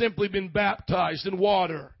had simply been baptized in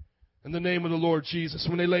water. In the name of the Lord Jesus.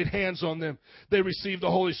 When they laid hands on them, they received the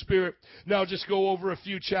Holy Spirit. Now just go over a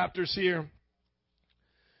few chapters here.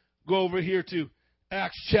 Go over here to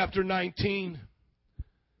Acts chapter 19.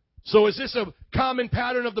 So is this a common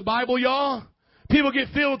pattern of the Bible, y'all? People get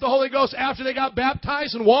filled with the Holy Ghost after they got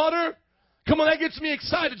baptized in water? Come on, that gets me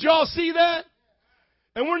excited. Y'all see that?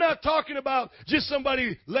 And we're not talking about just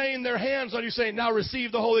somebody laying their hands on you saying, now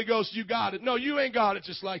receive the Holy Ghost, you got it. No, you ain't got it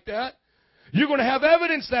just like that. You're going to have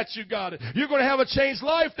evidence that you got it. You're going to have a changed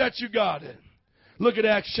life that you got it. Look at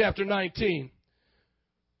Acts chapter 19.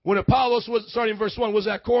 When Apollos was, starting in verse 1, was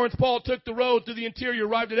at Corinth, Paul took the road through the interior,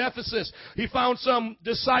 arrived at Ephesus. He found some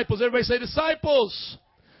disciples. Everybody say disciples.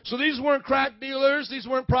 So these weren't crack dealers. These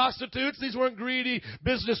weren't prostitutes. These weren't greedy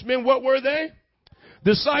businessmen. What were they?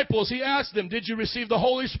 disciples, he asked them, did you receive the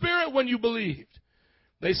Holy Spirit when you believed?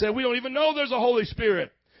 They said, we don't even know there's a Holy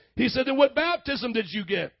Spirit. He said, then what baptism did you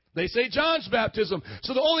get? They say John's baptism.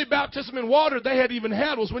 So the only baptism in water they had even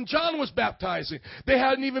had was when John was baptizing. They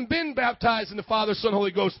hadn't even been baptized in the Father, Son,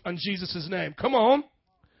 Holy Ghost in Jesus' name. Come on.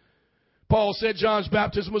 Paul said John's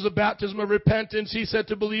baptism was a baptism of repentance. He said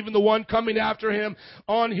to believe in the one coming after him.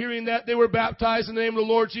 On hearing that, they were baptized in the name of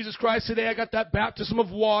the Lord Jesus Christ. Today I got that baptism of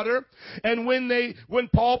water. And when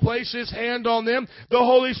Paul placed his hand on them, the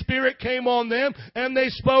Holy Spirit came on them and they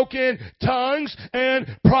spoke in tongues and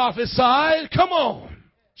prophesied. Come on.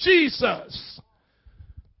 Jesus.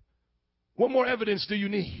 What more evidence do you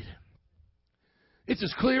need? It's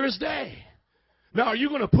as clear as day. Now, are you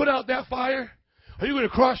going to put out that fire? Are you going to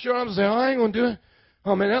cross your arms and say, oh, I ain't going to do it?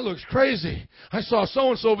 Oh, man, that looks crazy. I saw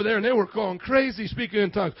so-and-so over there, and they were going crazy speaking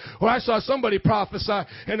in tongues. Or I saw somebody prophesy,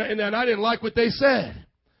 and I didn't like what they said.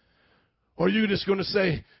 Or are you just going to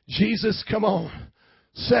say, Jesus, come on,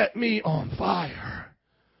 set me on fire.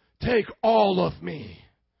 Take all of me.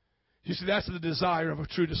 You see, that's the desire of a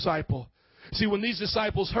true disciple. See, when these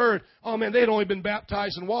disciples heard, oh man, they had only been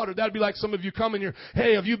baptized in water. That'd be like some of you coming here.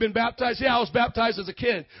 Hey, have you been baptized? Yeah, I was baptized as a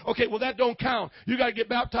kid. Okay, well that don't count. You got to get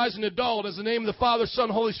baptized as an adult as the name of the Father, Son,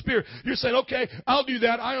 Holy Spirit. You're saying, okay, I'll do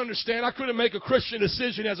that. I understand. I couldn't make a Christian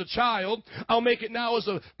decision as a child. I'll make it now as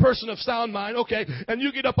a person of sound mind. Okay, and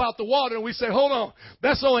you get up out the water and we say, hold on,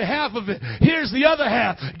 that's only half of it. Here's the other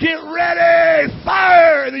half. Get ready,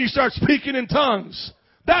 fire! And then you start speaking in tongues.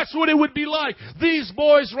 That's what it would be like. These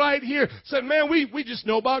boys right here said, man, we just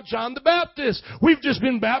know about John the Baptist. We've just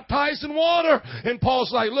been baptized in water. And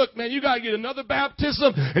Paul's like, look, man, you got to get another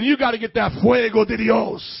baptism and you got to get that fuego de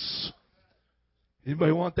Dios.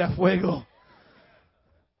 Anybody want that fuego?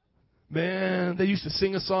 Man, they used to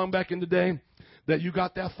sing a song back in the day that you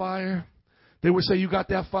got that fire. They would say, you got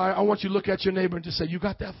that fire. I want you to look at your neighbor and just say, you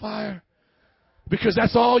got that fire. Because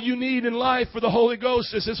that's all you need in life for the Holy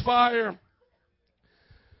Ghost is His fire.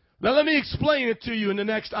 Now let me explain it to you in the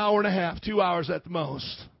next hour and a half, 2 hours at the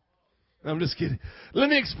most. I'm just kidding.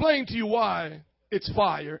 Let me explain to you why it's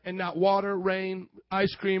fire and not water, rain,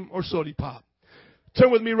 ice cream, or soda pop.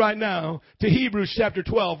 Turn with me right now to Hebrews chapter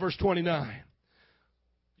 12, verse 29.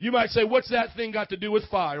 You might say, what's that thing got to do with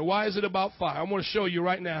fire? Why is it about fire? I'm going to show you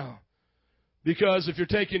right now. Because if you're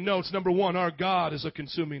taking notes, number one, our God is a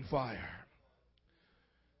consuming fire.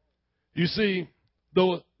 You see,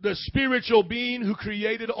 the spiritual being who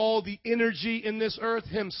created all the energy in this earth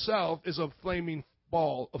himself is a flaming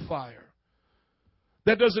ball of fire.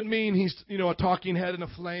 That doesn't mean he's, a talking head in a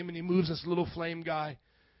flame and he moves this little flame guy.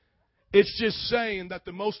 It's just saying that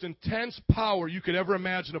the most intense power you could ever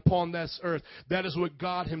imagine upon this earth, that is what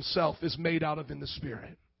God Himself is made out of in the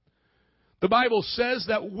Spirit. The Bible says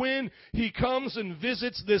that when He comes and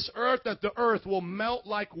visits this earth, that the earth will melt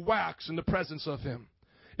like wax in the presence of Him.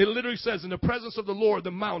 It literally says, in the presence of the Lord,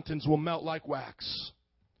 the mountains will melt like wax.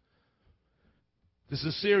 This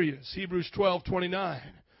is serious. Hebrews 12:29.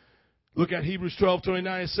 Look at Hebrews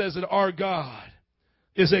 12:29. It says that our God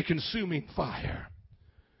is a consuming fire.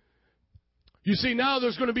 You see, now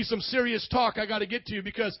there's going to be some serious talk I got to get to you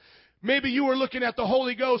because maybe you were looking at the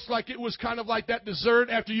Holy Ghost like it was kind of like that dessert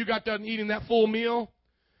after you got done eating that full meal.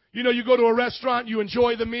 You go to a restaurant, you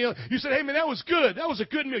enjoy the meal. You said, hey, man, that was good. That was a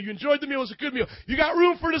good meal. You enjoyed the meal. It was a good meal. You got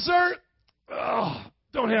room for dessert? Oh,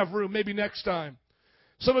 don't have room. Maybe next time.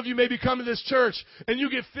 Some of you maybe come to this church and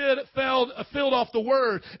you get filled off the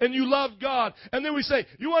Word and you love God. And then we say,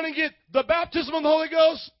 you want to get the baptism of the Holy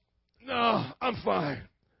Ghost? No, I'm fine.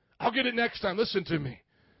 I'll get it next time. Listen to me.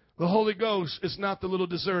 The Holy Ghost is not the little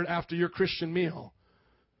dessert after your Christian meal.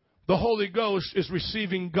 The Holy Ghost is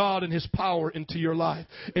receiving God and His power into your life.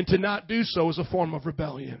 And to not do so is a form of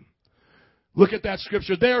rebellion. Look at that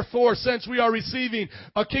scripture. Therefore, since we are receiving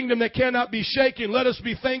a kingdom that cannot be shaken, let us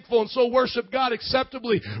be thankful and so worship God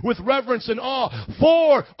acceptably with reverence and awe.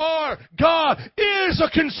 For our God is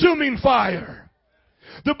a consuming fire.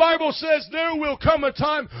 The Bible says there will come a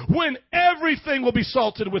time when everything will be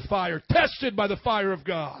salted with fire, tested by the fire of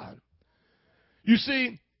God. You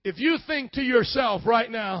see, if you think to yourself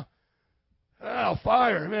right now, oh,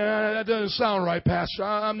 fire, man, that doesn't sound right, Pastor.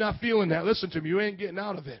 I'm not feeling that. Listen to me, you ain't getting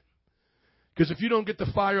out of it. Because if you don't get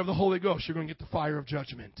the fire of the Holy Ghost, you're going to get the fire of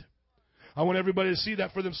judgment. I want everybody to see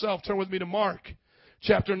that for themselves. Turn with me to Mark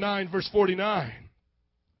chapter 9, verse 49.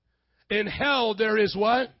 In hell there is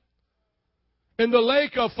what? In the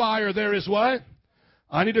lake of fire there is what?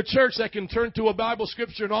 I need a church that can turn to a Bible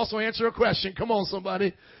scripture and also answer a question. Come on,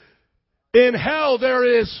 somebody. In hell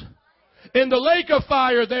there is. In the lake of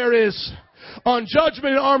fire there is. On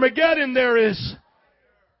Judgment and Armageddon there is.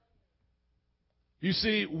 You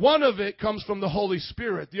see, one of it comes from the Holy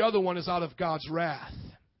Spirit. The other one is out of God's wrath.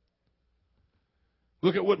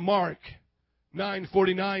 Look at what Mark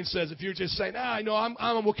 9:49 says. If you're just saying, I know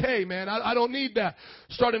I'm okay, man. I don't need that.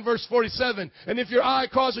 Start in verse 47. And if your eye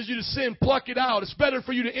causes you to sin, pluck it out. It's better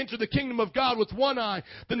for you to enter the kingdom of God with one eye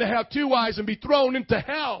than to have two eyes and be thrown into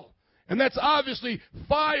hell. And that's obviously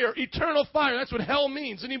fire, eternal fire. That's what hell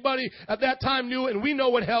means. Anybody at that time knew it, and we know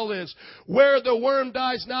what hell is. Where the worm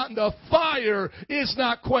dies not and the fire is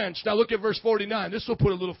not quenched. Now look at verse 49. This will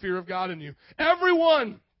put a little fear of God in you.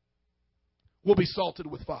 Everyone will be salted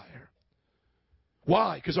with fire.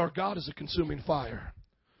 Why? Because our God is a consuming fire.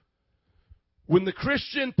 When the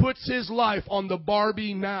Christian puts his life on the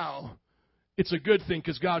Barbie now, it's a good thing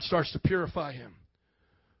because God starts to purify him.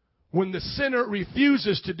 When the sinner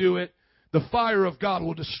refuses to do it, the fire of God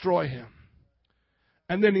will destroy him.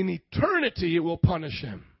 And then in eternity, it will punish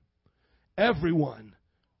him. Everyone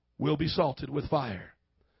will be salted with fire.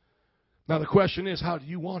 Now the question is, how do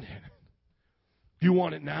you want it? Do you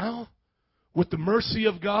want it now? With the mercy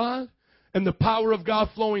of God and the power of God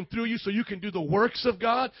flowing through you so you can do the works of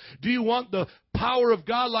God? Do you want the power of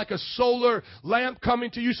God like a solar lamp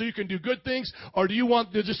coming to you so you can do good things? Or do you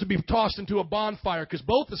want just to be tossed into a bonfire? Because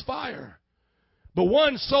both is fire. But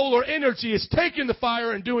one, solar energy, is taking the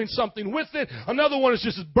fire and doing something with it. Another one is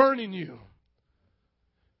just burning you.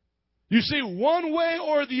 You see, one way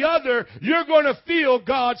or the other, you're going to feel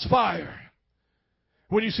God's fire.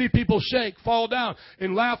 When you see people shake, fall down,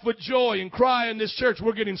 and laugh with joy and cry in this church,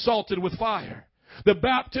 we're getting salted with fire. The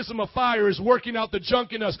baptism of fire is working out the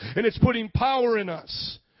junk in us, and it's putting power in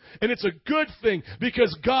us. And it's a good thing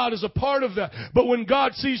because God is a part of that. But when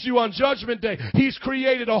God sees you on Judgment Day, He's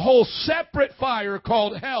created a whole separate fire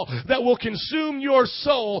called hell that will consume your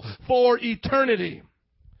soul for eternity.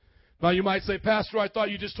 Now you might say, Pastor, I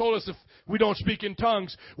thought you just told us if we don't speak in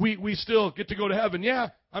tongues, we still get to go to heaven. Yeah,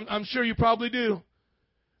 I'm sure you probably do.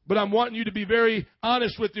 But I'm wanting you to be very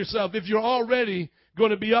honest with yourself. If you're already going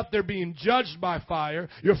to be up there being judged by fire,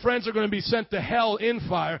 your friends are going to be sent to hell in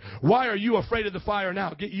fire, why are you afraid of the fire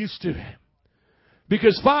now? Get used to it.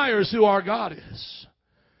 Because fire is who our God is.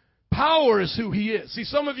 Power is who He is. See,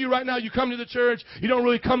 some of you right now, you come to the church, you don't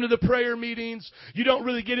really come to the prayer meetings, you don't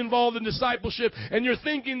really get involved in discipleship, and you're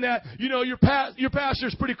thinking that, your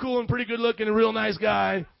pastor's pretty cool and pretty good looking, a real nice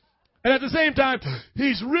guy. And at the same time,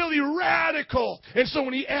 he's really radical. And so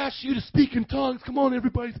when he asks you to speak in tongues, come on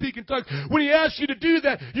everybody, speak in tongues. When he asks you to do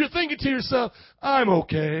that, you're thinking to yourself, I'm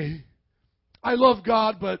okay. I love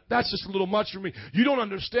God, but that's just a little much for me. You don't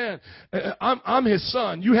understand. I'm His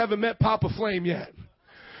son. You haven't met Papa Flame yet.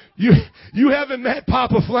 You haven't met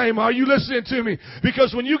Papa Flame. Are you listening to me?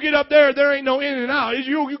 Because when you get up there ain't no in and out.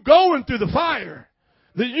 You're going through the fire.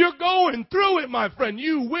 That you're going through it, my friend.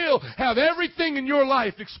 You will have everything in your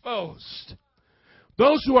life exposed.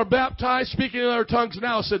 Those who are baptized, speaking in other tongues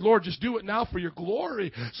now, said, Lord, just do it now for your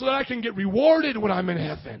glory so that I can get rewarded when I'm in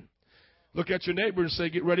heaven. Look at your neighbor and say,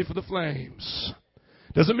 get ready for the flames.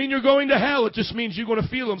 Doesn't mean you're going to hell. It just means you're going to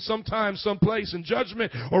feel them sometime, someplace in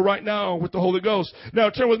judgment or right now with the Holy Ghost. Now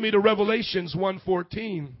turn with me to Revelations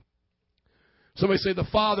 1:14. Somebody say the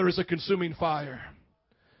Father is a consuming fire.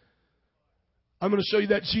 I'm going to show you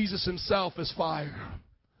that Jesus Himself is fire.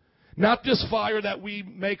 Not just fire that we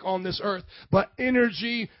make on this earth, but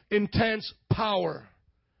energy, intense power.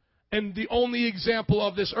 And the only example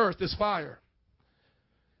of this earth is fire.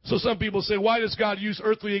 So some people say, why does God use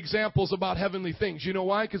earthly examples about heavenly things? You know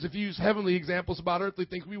why? Because if He used heavenly examples about earthly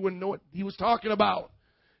things, we wouldn't know what He was talking about.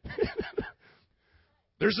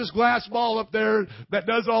 There's this glass ball up there that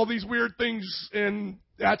does all these weird things, and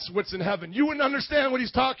that's what's in heaven. You wouldn't understand what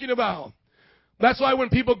He's talking about. That's why when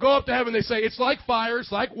people go up to heaven, they say, it's like fire,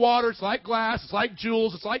 it's like water, it's like glass, it's like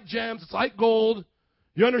jewels, it's like gems, it's like gold.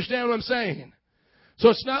 You understand what I'm saying? So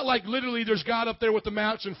it's not like literally there's God up there with the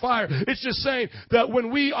match and fire. It's just saying that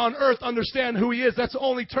when we on earth understand who He is, that's the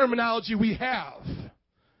only terminology we have.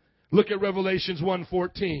 Look at Revelations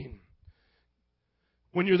 1:14.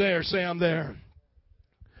 When you're there, say I'm there.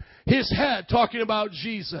 His head, talking about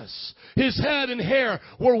Jesus, His head and hair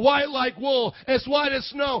were white like wool, as white as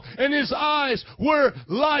snow, and His eyes were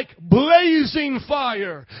like blazing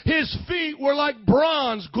fire. His feet were like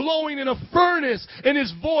bronze glowing in a furnace, and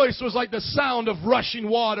His voice was like the sound of rushing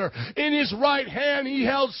water. In His right hand He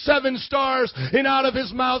held 7 stars, and out of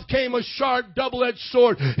His mouth came a sharp double-edged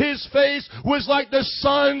sword. His face was like the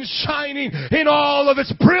sun shining in all of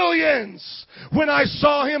its brilliance. When I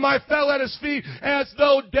saw Him, I fell at His feet as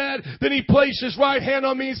though dead. Then He placed His right hand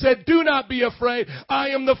on me and said, do not be afraid. I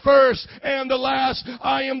am the first and the last.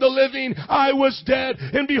 I am the living. I was dead,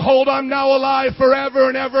 and behold, I'm now alive forever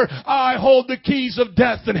and ever. I hold the keys of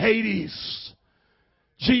death and Hades.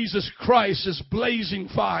 Jesus Christ is blazing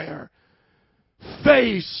fire.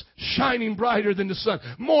 Face shining brighter than the sun.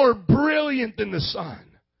 More brilliant than the sun.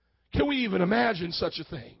 Can we even imagine such a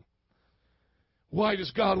thing? Why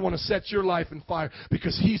does God want to set your life in fire?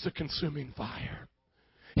 Because He's a consuming fire.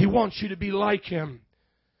 He wants you to be like Him.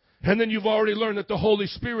 And then you've already learned that the Holy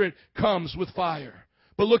Spirit comes with fire.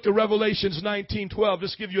 But look at Revelations 19:12.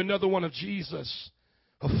 Just give you another one of Jesus.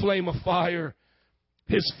 A flame of fire.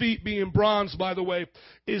 His feet being bronze, by the way,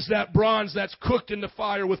 is that bronze that's cooked in the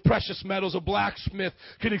fire with precious metals. A blacksmith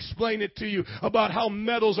can explain it to you about how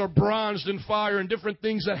metals are bronzed in fire and different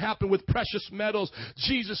things that happen with precious metals.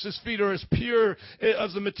 Jesus' feet are as pure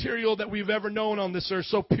as the material that we've ever known on this earth.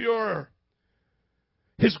 So pure.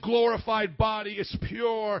 His glorified body is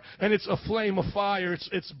pure, and it's a flame of fire.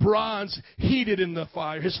 It's bronze heated in the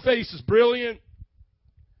fire. His face is brilliant.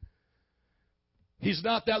 He's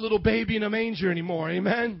not that little baby in a manger anymore.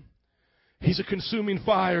 Amen? He's a consuming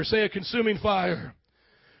fire. Say a consuming fire.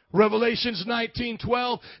 Revelations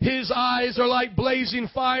 19:12. His eyes are like blazing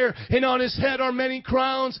fire, and on his head are many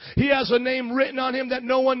crowns. He has a name written on him that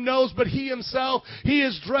no one knows but he himself. He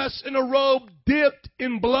is dressed in a robe dipped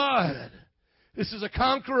in blood. This is a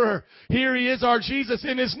conqueror. Here he is, our Jesus,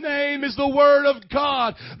 and his name is the Word of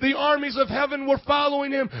God. The armies of heaven were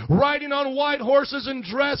following him, riding on white horses and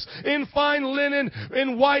dressed in fine linen,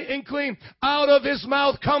 in white and clean. Out of his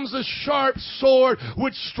mouth comes a sharp sword,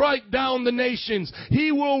 which strike down the nations.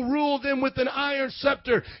 He will rule them with an iron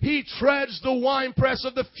scepter. He treads the winepress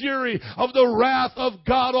of the fury of the wrath of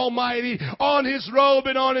God Almighty. On his robe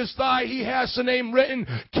and on his thigh he has the name written,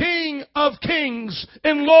 King of Kings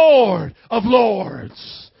and Lord of Lords.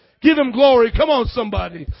 Give him glory. Come on,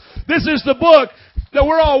 somebody. This is the book that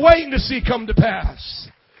we're all waiting to see come to pass.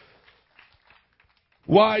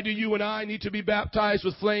 Why do you and I need to be baptized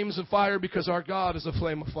with flames of fire? Because our God is a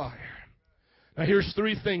flame of fire. Now here's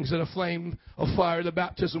 3 things that a flame of fire, the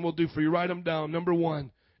baptism, will do for you. Write them down. Number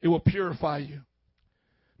 1, it will purify you.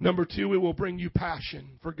 Number 2, it will bring you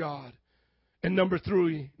passion for God. And number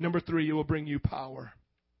 3, it will bring you power.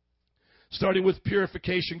 Starting with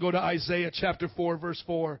purification, go to Isaiah chapter 4, verse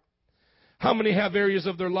 4. How many have areas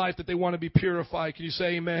of their life that they want to be purified? Can you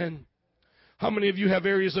say amen? How many of you have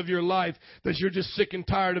areas of your life that you're just sick and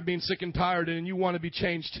tired of being sick and tired and you want to be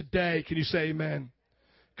changed today? Can you say amen?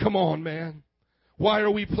 Come on, man. Why are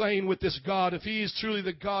we playing with this God? If He is truly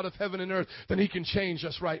the God of heaven and earth, then He can change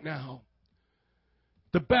us right now.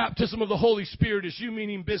 The baptism of the Holy Spirit is you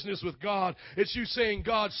meaning business with God. It's you saying,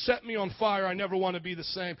 God, set me on fire. I never want to be the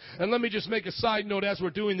same. And let me just make a side note as we're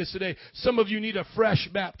doing this today. Some of you need a fresh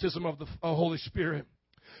baptism of the Holy Spirit.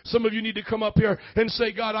 Some of you need to come up here and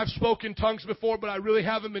say, God, I've spoken tongues before, but I really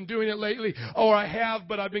haven't been doing it lately. Or I have,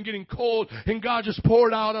 but I've been getting cold. And God just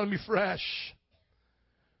poured out on me fresh.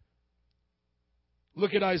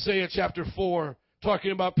 Look at Isaiah chapter 4,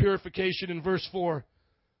 talking about purification in verse 4.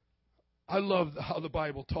 I love how the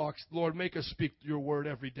Bible talks. Lord, make us speak your word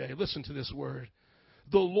every day. Listen to this word.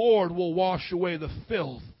 The Lord will wash away the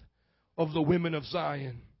filth of the women of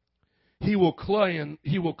Zion. He will cleanse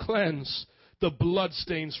the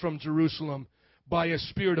bloodstains from Jerusalem by a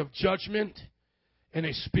spirit of judgment and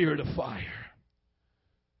a spirit of fire.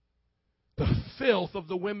 The filth of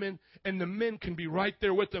the women and the men can be right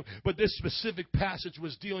there with them. But this specific passage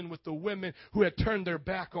was dealing with the women who had turned their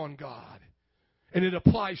back on God. And it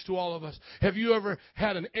applies to all of us. Have you ever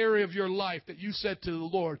had an area of your life that you said to the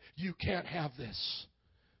Lord, you can't have this.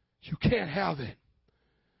 You can't have it.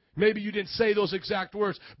 Maybe you didn't say those exact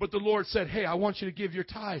words, but the Lord said, hey, I want you to give your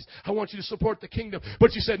tithes. I want you to support the kingdom.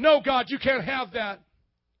 But you said, no, God, you can't have that.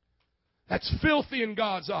 That's filthy in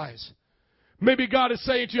God's eyes. Maybe God is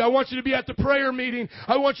saying to you, I want you to be at the prayer meeting.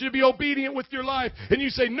 I want you to be obedient with your life. And you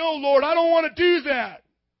say, no, Lord, I don't want to do that.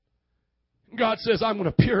 God says, I'm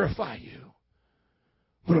going to purify you.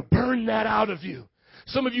 I'm going to burn that out of you.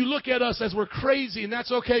 Some of you look at us as we're crazy, and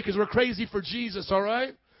that's okay because we're crazy for Jesus, all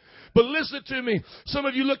right? But listen to me. Some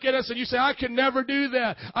of you look at us and you say, I can never do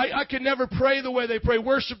that. I can never pray the way they pray,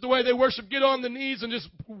 worship the way they worship, get on the knees and just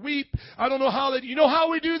weep. I don't know how they do. You know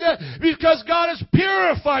how we do that? Because God has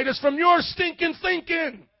purified us from your stinking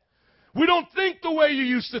thinking. We don't think the way you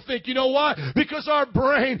used to think. You know why? Because our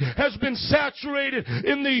brain has been saturated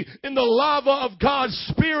in the lava of God's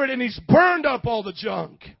Spirit, and He's burned up all the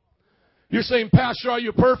junk. You're saying, Pastor, are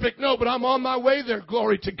you perfect? No, but I'm on my way there.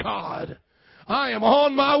 Glory to God. I am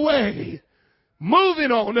on my way.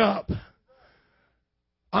 Moving on up.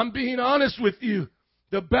 I'm being honest with you.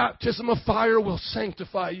 The baptism of fire will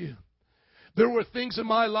sanctify you. There were things in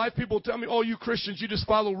my life, people tell me, oh, you Christians, you just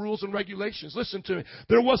follow rules and regulations. Listen to me.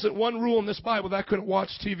 There wasn't one rule in this Bible that I couldn't watch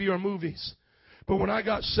TV or movies. But when I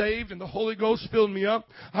got saved and the Holy Ghost filled me up,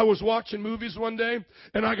 I was watching movies one day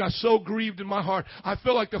and I got so grieved in my heart. I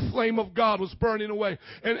felt like the flame of God was burning away.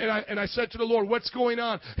 And I said to the Lord, what's going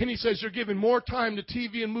on? And He says, you're giving more time to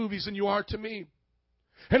TV and movies than you are to me.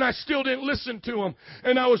 And I still didn't listen to him.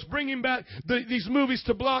 And I was bringing back these movies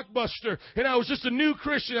to Blockbuster. And I was just a new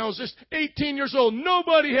Christian. I was just 18 years old.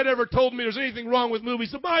 Nobody had ever told me there's anything wrong with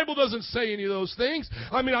movies. The Bible doesn't say any of those things.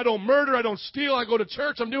 I mean, I don't murder. I don't steal. I go to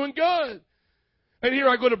church. I'm doing good. And here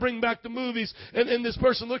I go to bring back the movies. And this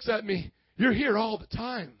person looks at me. You're here all the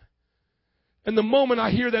time. And the moment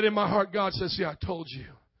I hear that in my heart, God says, see, I told you.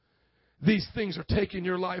 These things are taking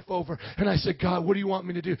your life over. And I said, God, what do you want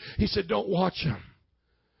me to do? He said, don't watch them.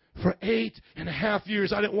 For 8.5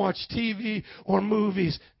 years, I didn't watch TV or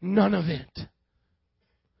movies. None of it.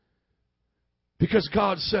 Because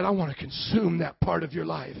God said, I want to consume that part of your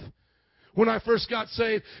life. When I first got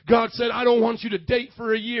saved, God said, I don't want you to date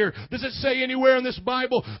for a year. Does it say anywhere in this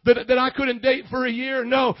Bible that I couldn't date for a year?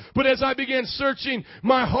 No. But as I began searching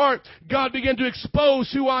my heart, God began to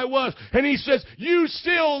expose who I was. And He says, you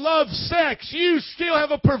still love sex. You still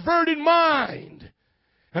have a perverted mind.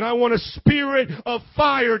 And I want a spirit of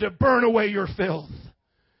fire to burn away your filth.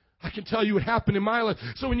 I can tell you what happened in my life.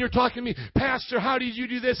 So when you're talking to me, Pastor, how did you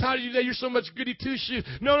do this? How did you do that? You're so much goody two-shoes.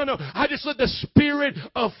 No. I just let the spirit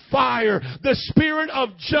of fire, the spirit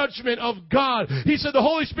of judgment of God. He said the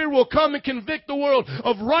Holy Spirit will come and convict the world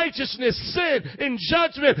of righteousness, sin, and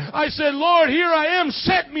judgment. I said, Lord, here I am.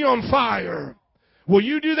 Set me on fire. Will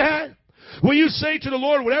you do that? Will you say to the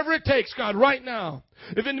Lord, whatever it takes, God, right now,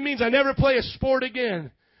 if it means I never play a sport again.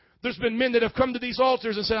 There's been men that have come to these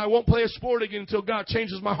altars and said, I won't play a sport again until God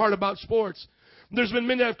changes my heart about sports. There's been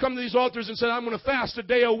men that have come to these altars and said, I'm going to fast a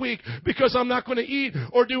day a week because I'm not going to eat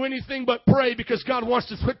or do anything but pray because God wants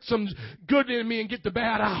to put some good in me and get the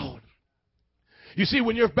bad out. You see,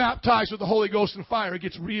 when you're baptized with the Holy Ghost and fire, it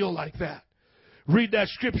gets real like that. Read that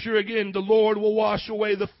scripture again. The Lord will wash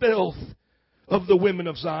away the filth of the women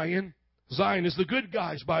of Zion. Zion is the good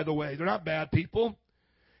guys, by the way. They're not bad people.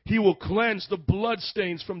 He will cleanse the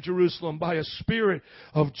bloodstains from Jerusalem by a spirit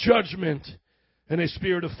of judgment and a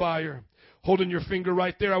spirit of fire. Holding your finger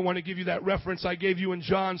right there, I want to give you that reference I gave you in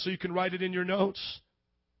John so you can write it in your notes.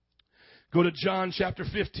 Go to John chapter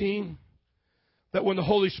 15. That when the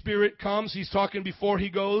Holy Spirit comes, He's talking before He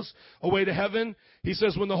goes away to heaven. He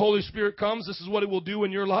says when the Holy Spirit comes, this is what it will do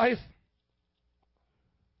in your life.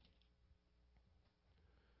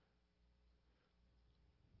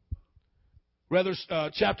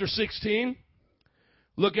 Chapter 16.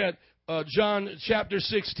 Look at John chapter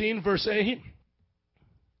 16, verse 8.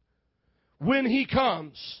 When He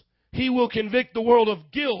comes, He will convict the world of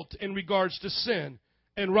guilt in regards to sin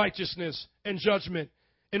and righteousness and judgment.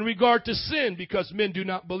 In regard to sin, because men do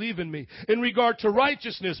not believe in me. In regard to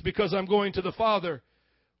righteousness, because I'm going to the Father,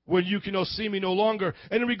 when you can see me no longer.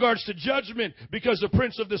 And in regards to judgment, because the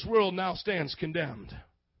prince of this world now stands condemned.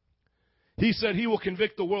 He said He will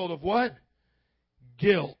convict the world of what?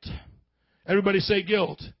 Guilt. Everybody say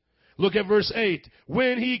guilt. Look at verse 8.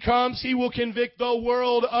 When He comes, He will convict the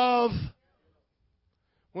world of...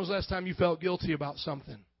 When was the last time you felt guilty about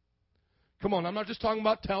something? Come on, I'm not just talking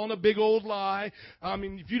about telling a big old lie. I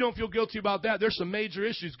mean, if you don't feel guilty about that, there's some major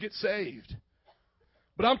issues. Get saved.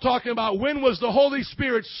 But I'm talking about when was the Holy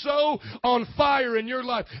Spirit so on fire in your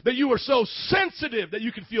life that you were so sensitive that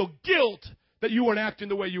you could feel guilt that you weren't acting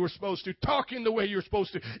the way you were supposed to, talking the way you were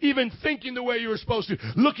supposed to, even thinking the way you were supposed to,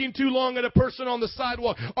 looking too long at a person on the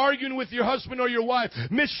sidewalk, arguing with your husband or your wife,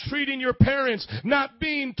 mistreating your parents, not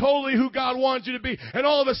being totally who God wants you to be. And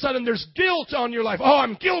all of a sudden there's guilt on your life. Oh,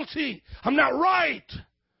 I'm guilty. I'm not right.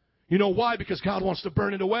 You know why? Because God wants to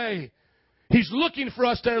burn it away. He's looking for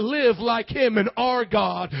us to live like Him, and our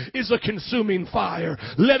God is a consuming fire.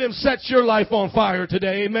 Let Him set your life on fire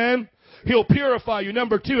today. Amen. He'll purify you.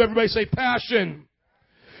 Number 2, everybody say passion.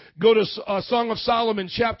 Go to Song of Solomon,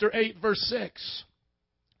 chapter 8, verse 6.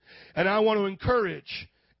 And I want to encourage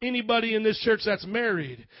anybody in this church that's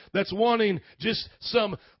married, that's wanting just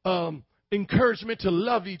some encouragement to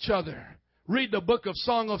love each other. Read the book of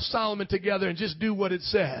Song of Solomon together and just do what it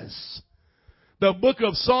says. The book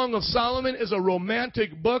of Song of Solomon is a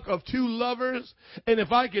romantic book of two lovers. And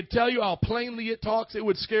if I could tell you how plainly it talks, it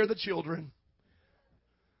would scare the children.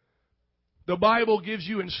 The Bible gives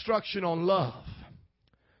you instruction on love.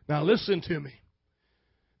 Now listen to me.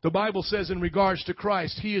 The Bible says in regards to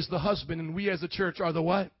Christ, He is the husband and we as the church are the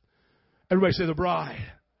what? Everybody say the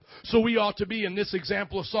bride. So we ought to be in this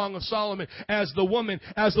example of Song of Solomon as the woman,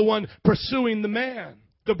 as the one pursuing the man.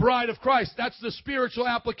 The bride of Christ. That's the spiritual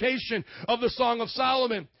application of the Song of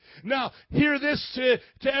Solomon. Now, hear this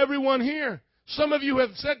to everyone here. Some of you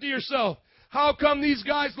have said to yourself, how come these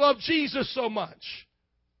guys love Jesus so much?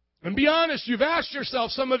 And be honest, you've asked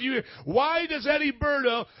yourself, some of you, why does Eddie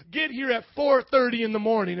Burdo get here at 4:30 in the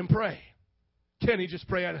morning and pray? Can he just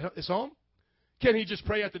pray at his home? Can he just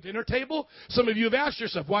pray at the dinner table? Some of you have asked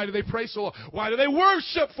yourself, why do they pray so long? Why do they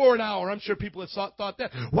worship for an hour? I'm sure people have thought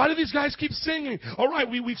that. Why do these guys keep singing? All right,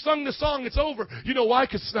 we've sung the song, it's over. You know why?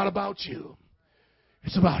 Because it's not about you.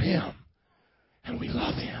 It's about Him. And we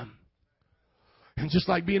love Him. And just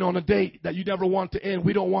like being on a date that you never want to end,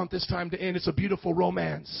 we don't want this time to end. It's a beautiful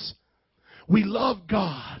romance. We love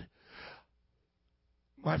God.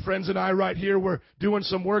 My friends and I right here were doing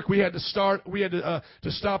some work. We had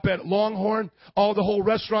to stop at Longhorn. The whole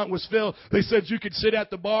restaurant was filled. They said you could sit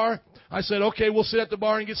at the bar. I said, okay, we'll sit at the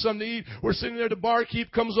bar and get something to eat. We're sitting there. The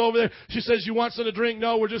barkeep comes over there. She says, you want something to drink?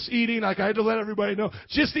 No, we're just eating. Like I had to let everybody know.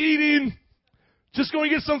 Just eating. Just going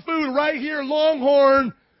to get some food right here,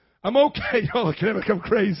 Longhorn. I'm okay. Y'all look at me like I'm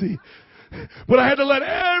crazy. But I had to let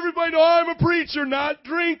everybody know I'm a preacher, not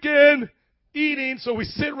drinking, eating. So we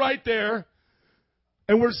sit right there.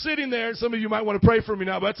 And we're sitting there. Some of you might want to pray for me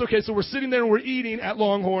now, but that's okay. So we're sitting there and we're eating at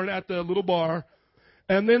Longhorn at the little bar.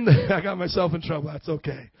 And then I got myself in trouble. That's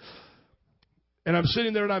okay. And I'm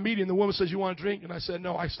sitting there and I'm eating. The woman says, you want a drink? And I said,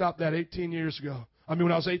 no, I stopped that 18 years ago.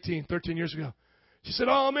 When I was 13 years ago. She said,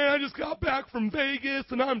 oh, man, I just got back from Vegas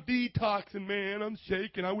and I'm detoxing, man. I'm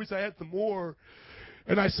shaking. I wish I had some more.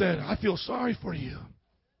 And I said, I feel sorry for you.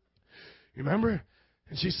 You remember?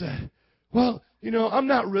 And she said, well, I'm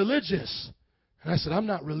not religious. And I said, I'm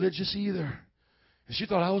not religious either. And she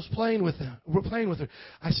thought I was playing with her. We're playing with her.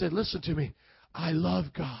 I said, listen to me. I love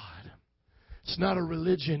God. It's not a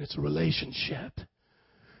religion. It's a relationship.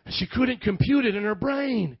 And she couldn't compute it in her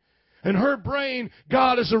brain. In her brain,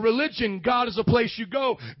 God is a religion. God is a place you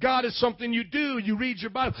go. God is something you do. You read your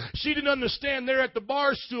Bible. She didn't understand there at the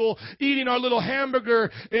bar stool, eating our little hamburger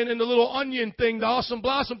and the little onion thing, the awesome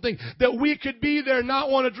blossom thing, that we could be there, not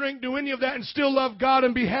want to drink, do any of that, and still love God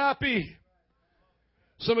and be happy.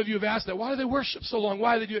 Some of you have asked that. Why do they worship so long?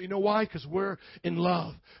 Why do they do it? You know why? Because we're in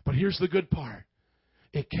love. But here's the good part.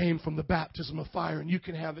 It came from the baptism of fire, and you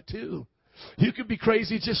can have it too. You could be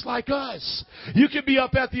crazy just like us. You could be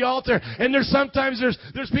up at the altar, and sometimes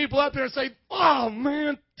there's people up there and say, oh,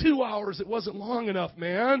 man, 2 hours. It wasn't long enough,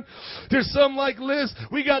 man. There's some like Liz.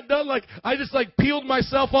 We got done I just peeled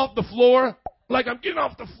myself off the floor. I'm getting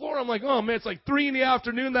off the floor. I'm like, oh, man, it's 3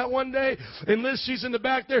 p.m. that one day. And Liz, she's in the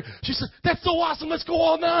back there. She says, that's so awesome. Let's go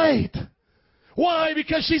all night. Why?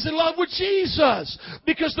 Because she's in love with Jesus.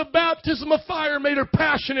 Because the baptism of fire made her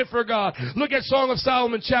passionate for God. Look at Song of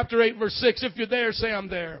Solomon, chapter 8, verse 6. If you're there, say I'm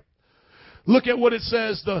there. Look at what it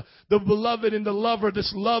says, the beloved and the lover,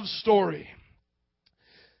 this love story.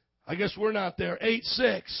 I guess we're not there.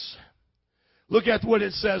 8:6. Look at what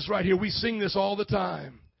it says right here. We sing this all the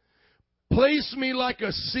time. Place me like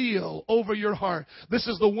a seal over your heart. This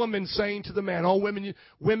is the woman saying to the man. All women,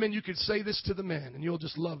 you could say this to the man, and you'll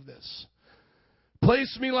just love this.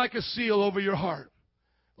 Place me like a seal over your heart,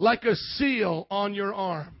 like a seal on your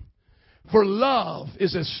arm. For love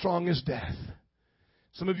is as strong as death.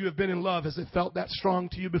 Some of you have been in love. Has it felt that strong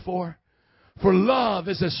to you before? For love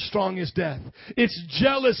is as strong as death. It's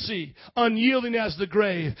jealousy, unyielding as the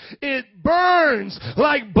grave. It burns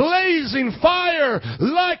like blazing fire,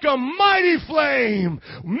 like a mighty flame.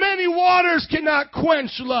 Many waters cannot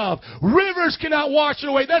quench love. Rivers cannot wash it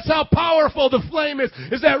away. That's how powerful the flame is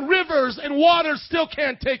that rivers and waters still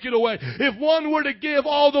can't take it away. If one were to give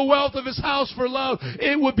all the wealth of his house for love,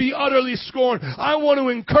 it would be utterly scorned. I want to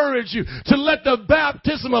encourage you to let the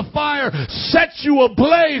baptism of fire set you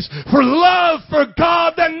ablaze for love for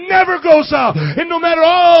God that never goes out. And no matter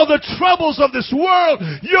all the troubles of this world,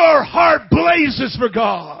 your heart blazes for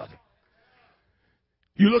God.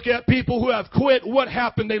 You look at people who have quit, what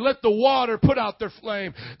happened? They let the water put out their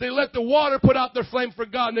flame. They let the water put out their flame for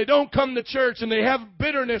God, and they don't come to church, and they have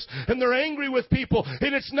bitterness, and they're angry with people.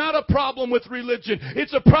 And it's not a problem with religion.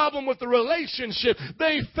 It's a problem with the relationship.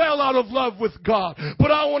 They fell out of love with God.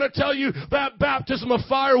 But I want to tell you that baptism of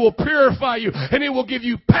fire will purify you, and it will give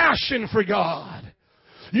you passion for God.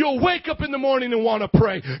 You'll wake up in the morning and want to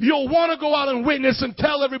pray. You'll want to go out and witness and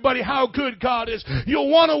tell everybody how good God is. You'll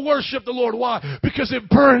want to worship the Lord. Why? Because it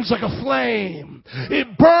burns like a flame.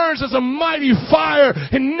 It burns as a mighty fire,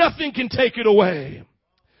 and nothing can take it away.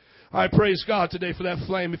 I praise God today for that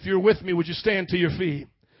flame. If you're with me, would you stand to your feet?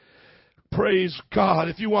 Praise God.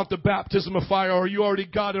 If you want the baptism of fire, or you already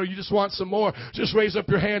got it, or you just want some more, just raise up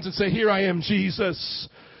your hands and say, here I am, Jesus.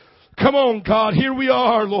 Come on, God. Here we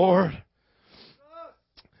are, Lord.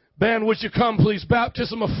 Ben, would you come, please?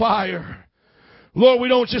 Baptism of fire. Lord, we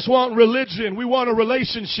don't just want religion. We want a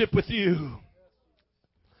relationship with you.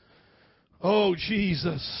 Oh,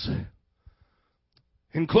 Jesus.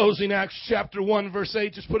 In closing, Acts chapter 1, verse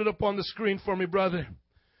 8, just put it up on the screen for me, brother.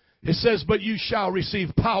 It says, but you shall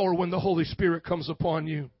receive power when the Holy Spirit comes upon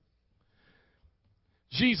you.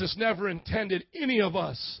 Jesus never intended any of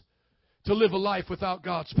us to live a life without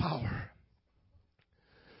God's power.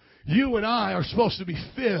 You and I are supposed to be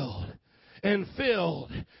filled and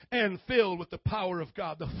filled and filled with the power of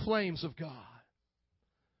God, the flames of God.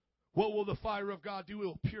 What will the fire of God do? It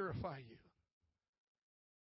will purify you.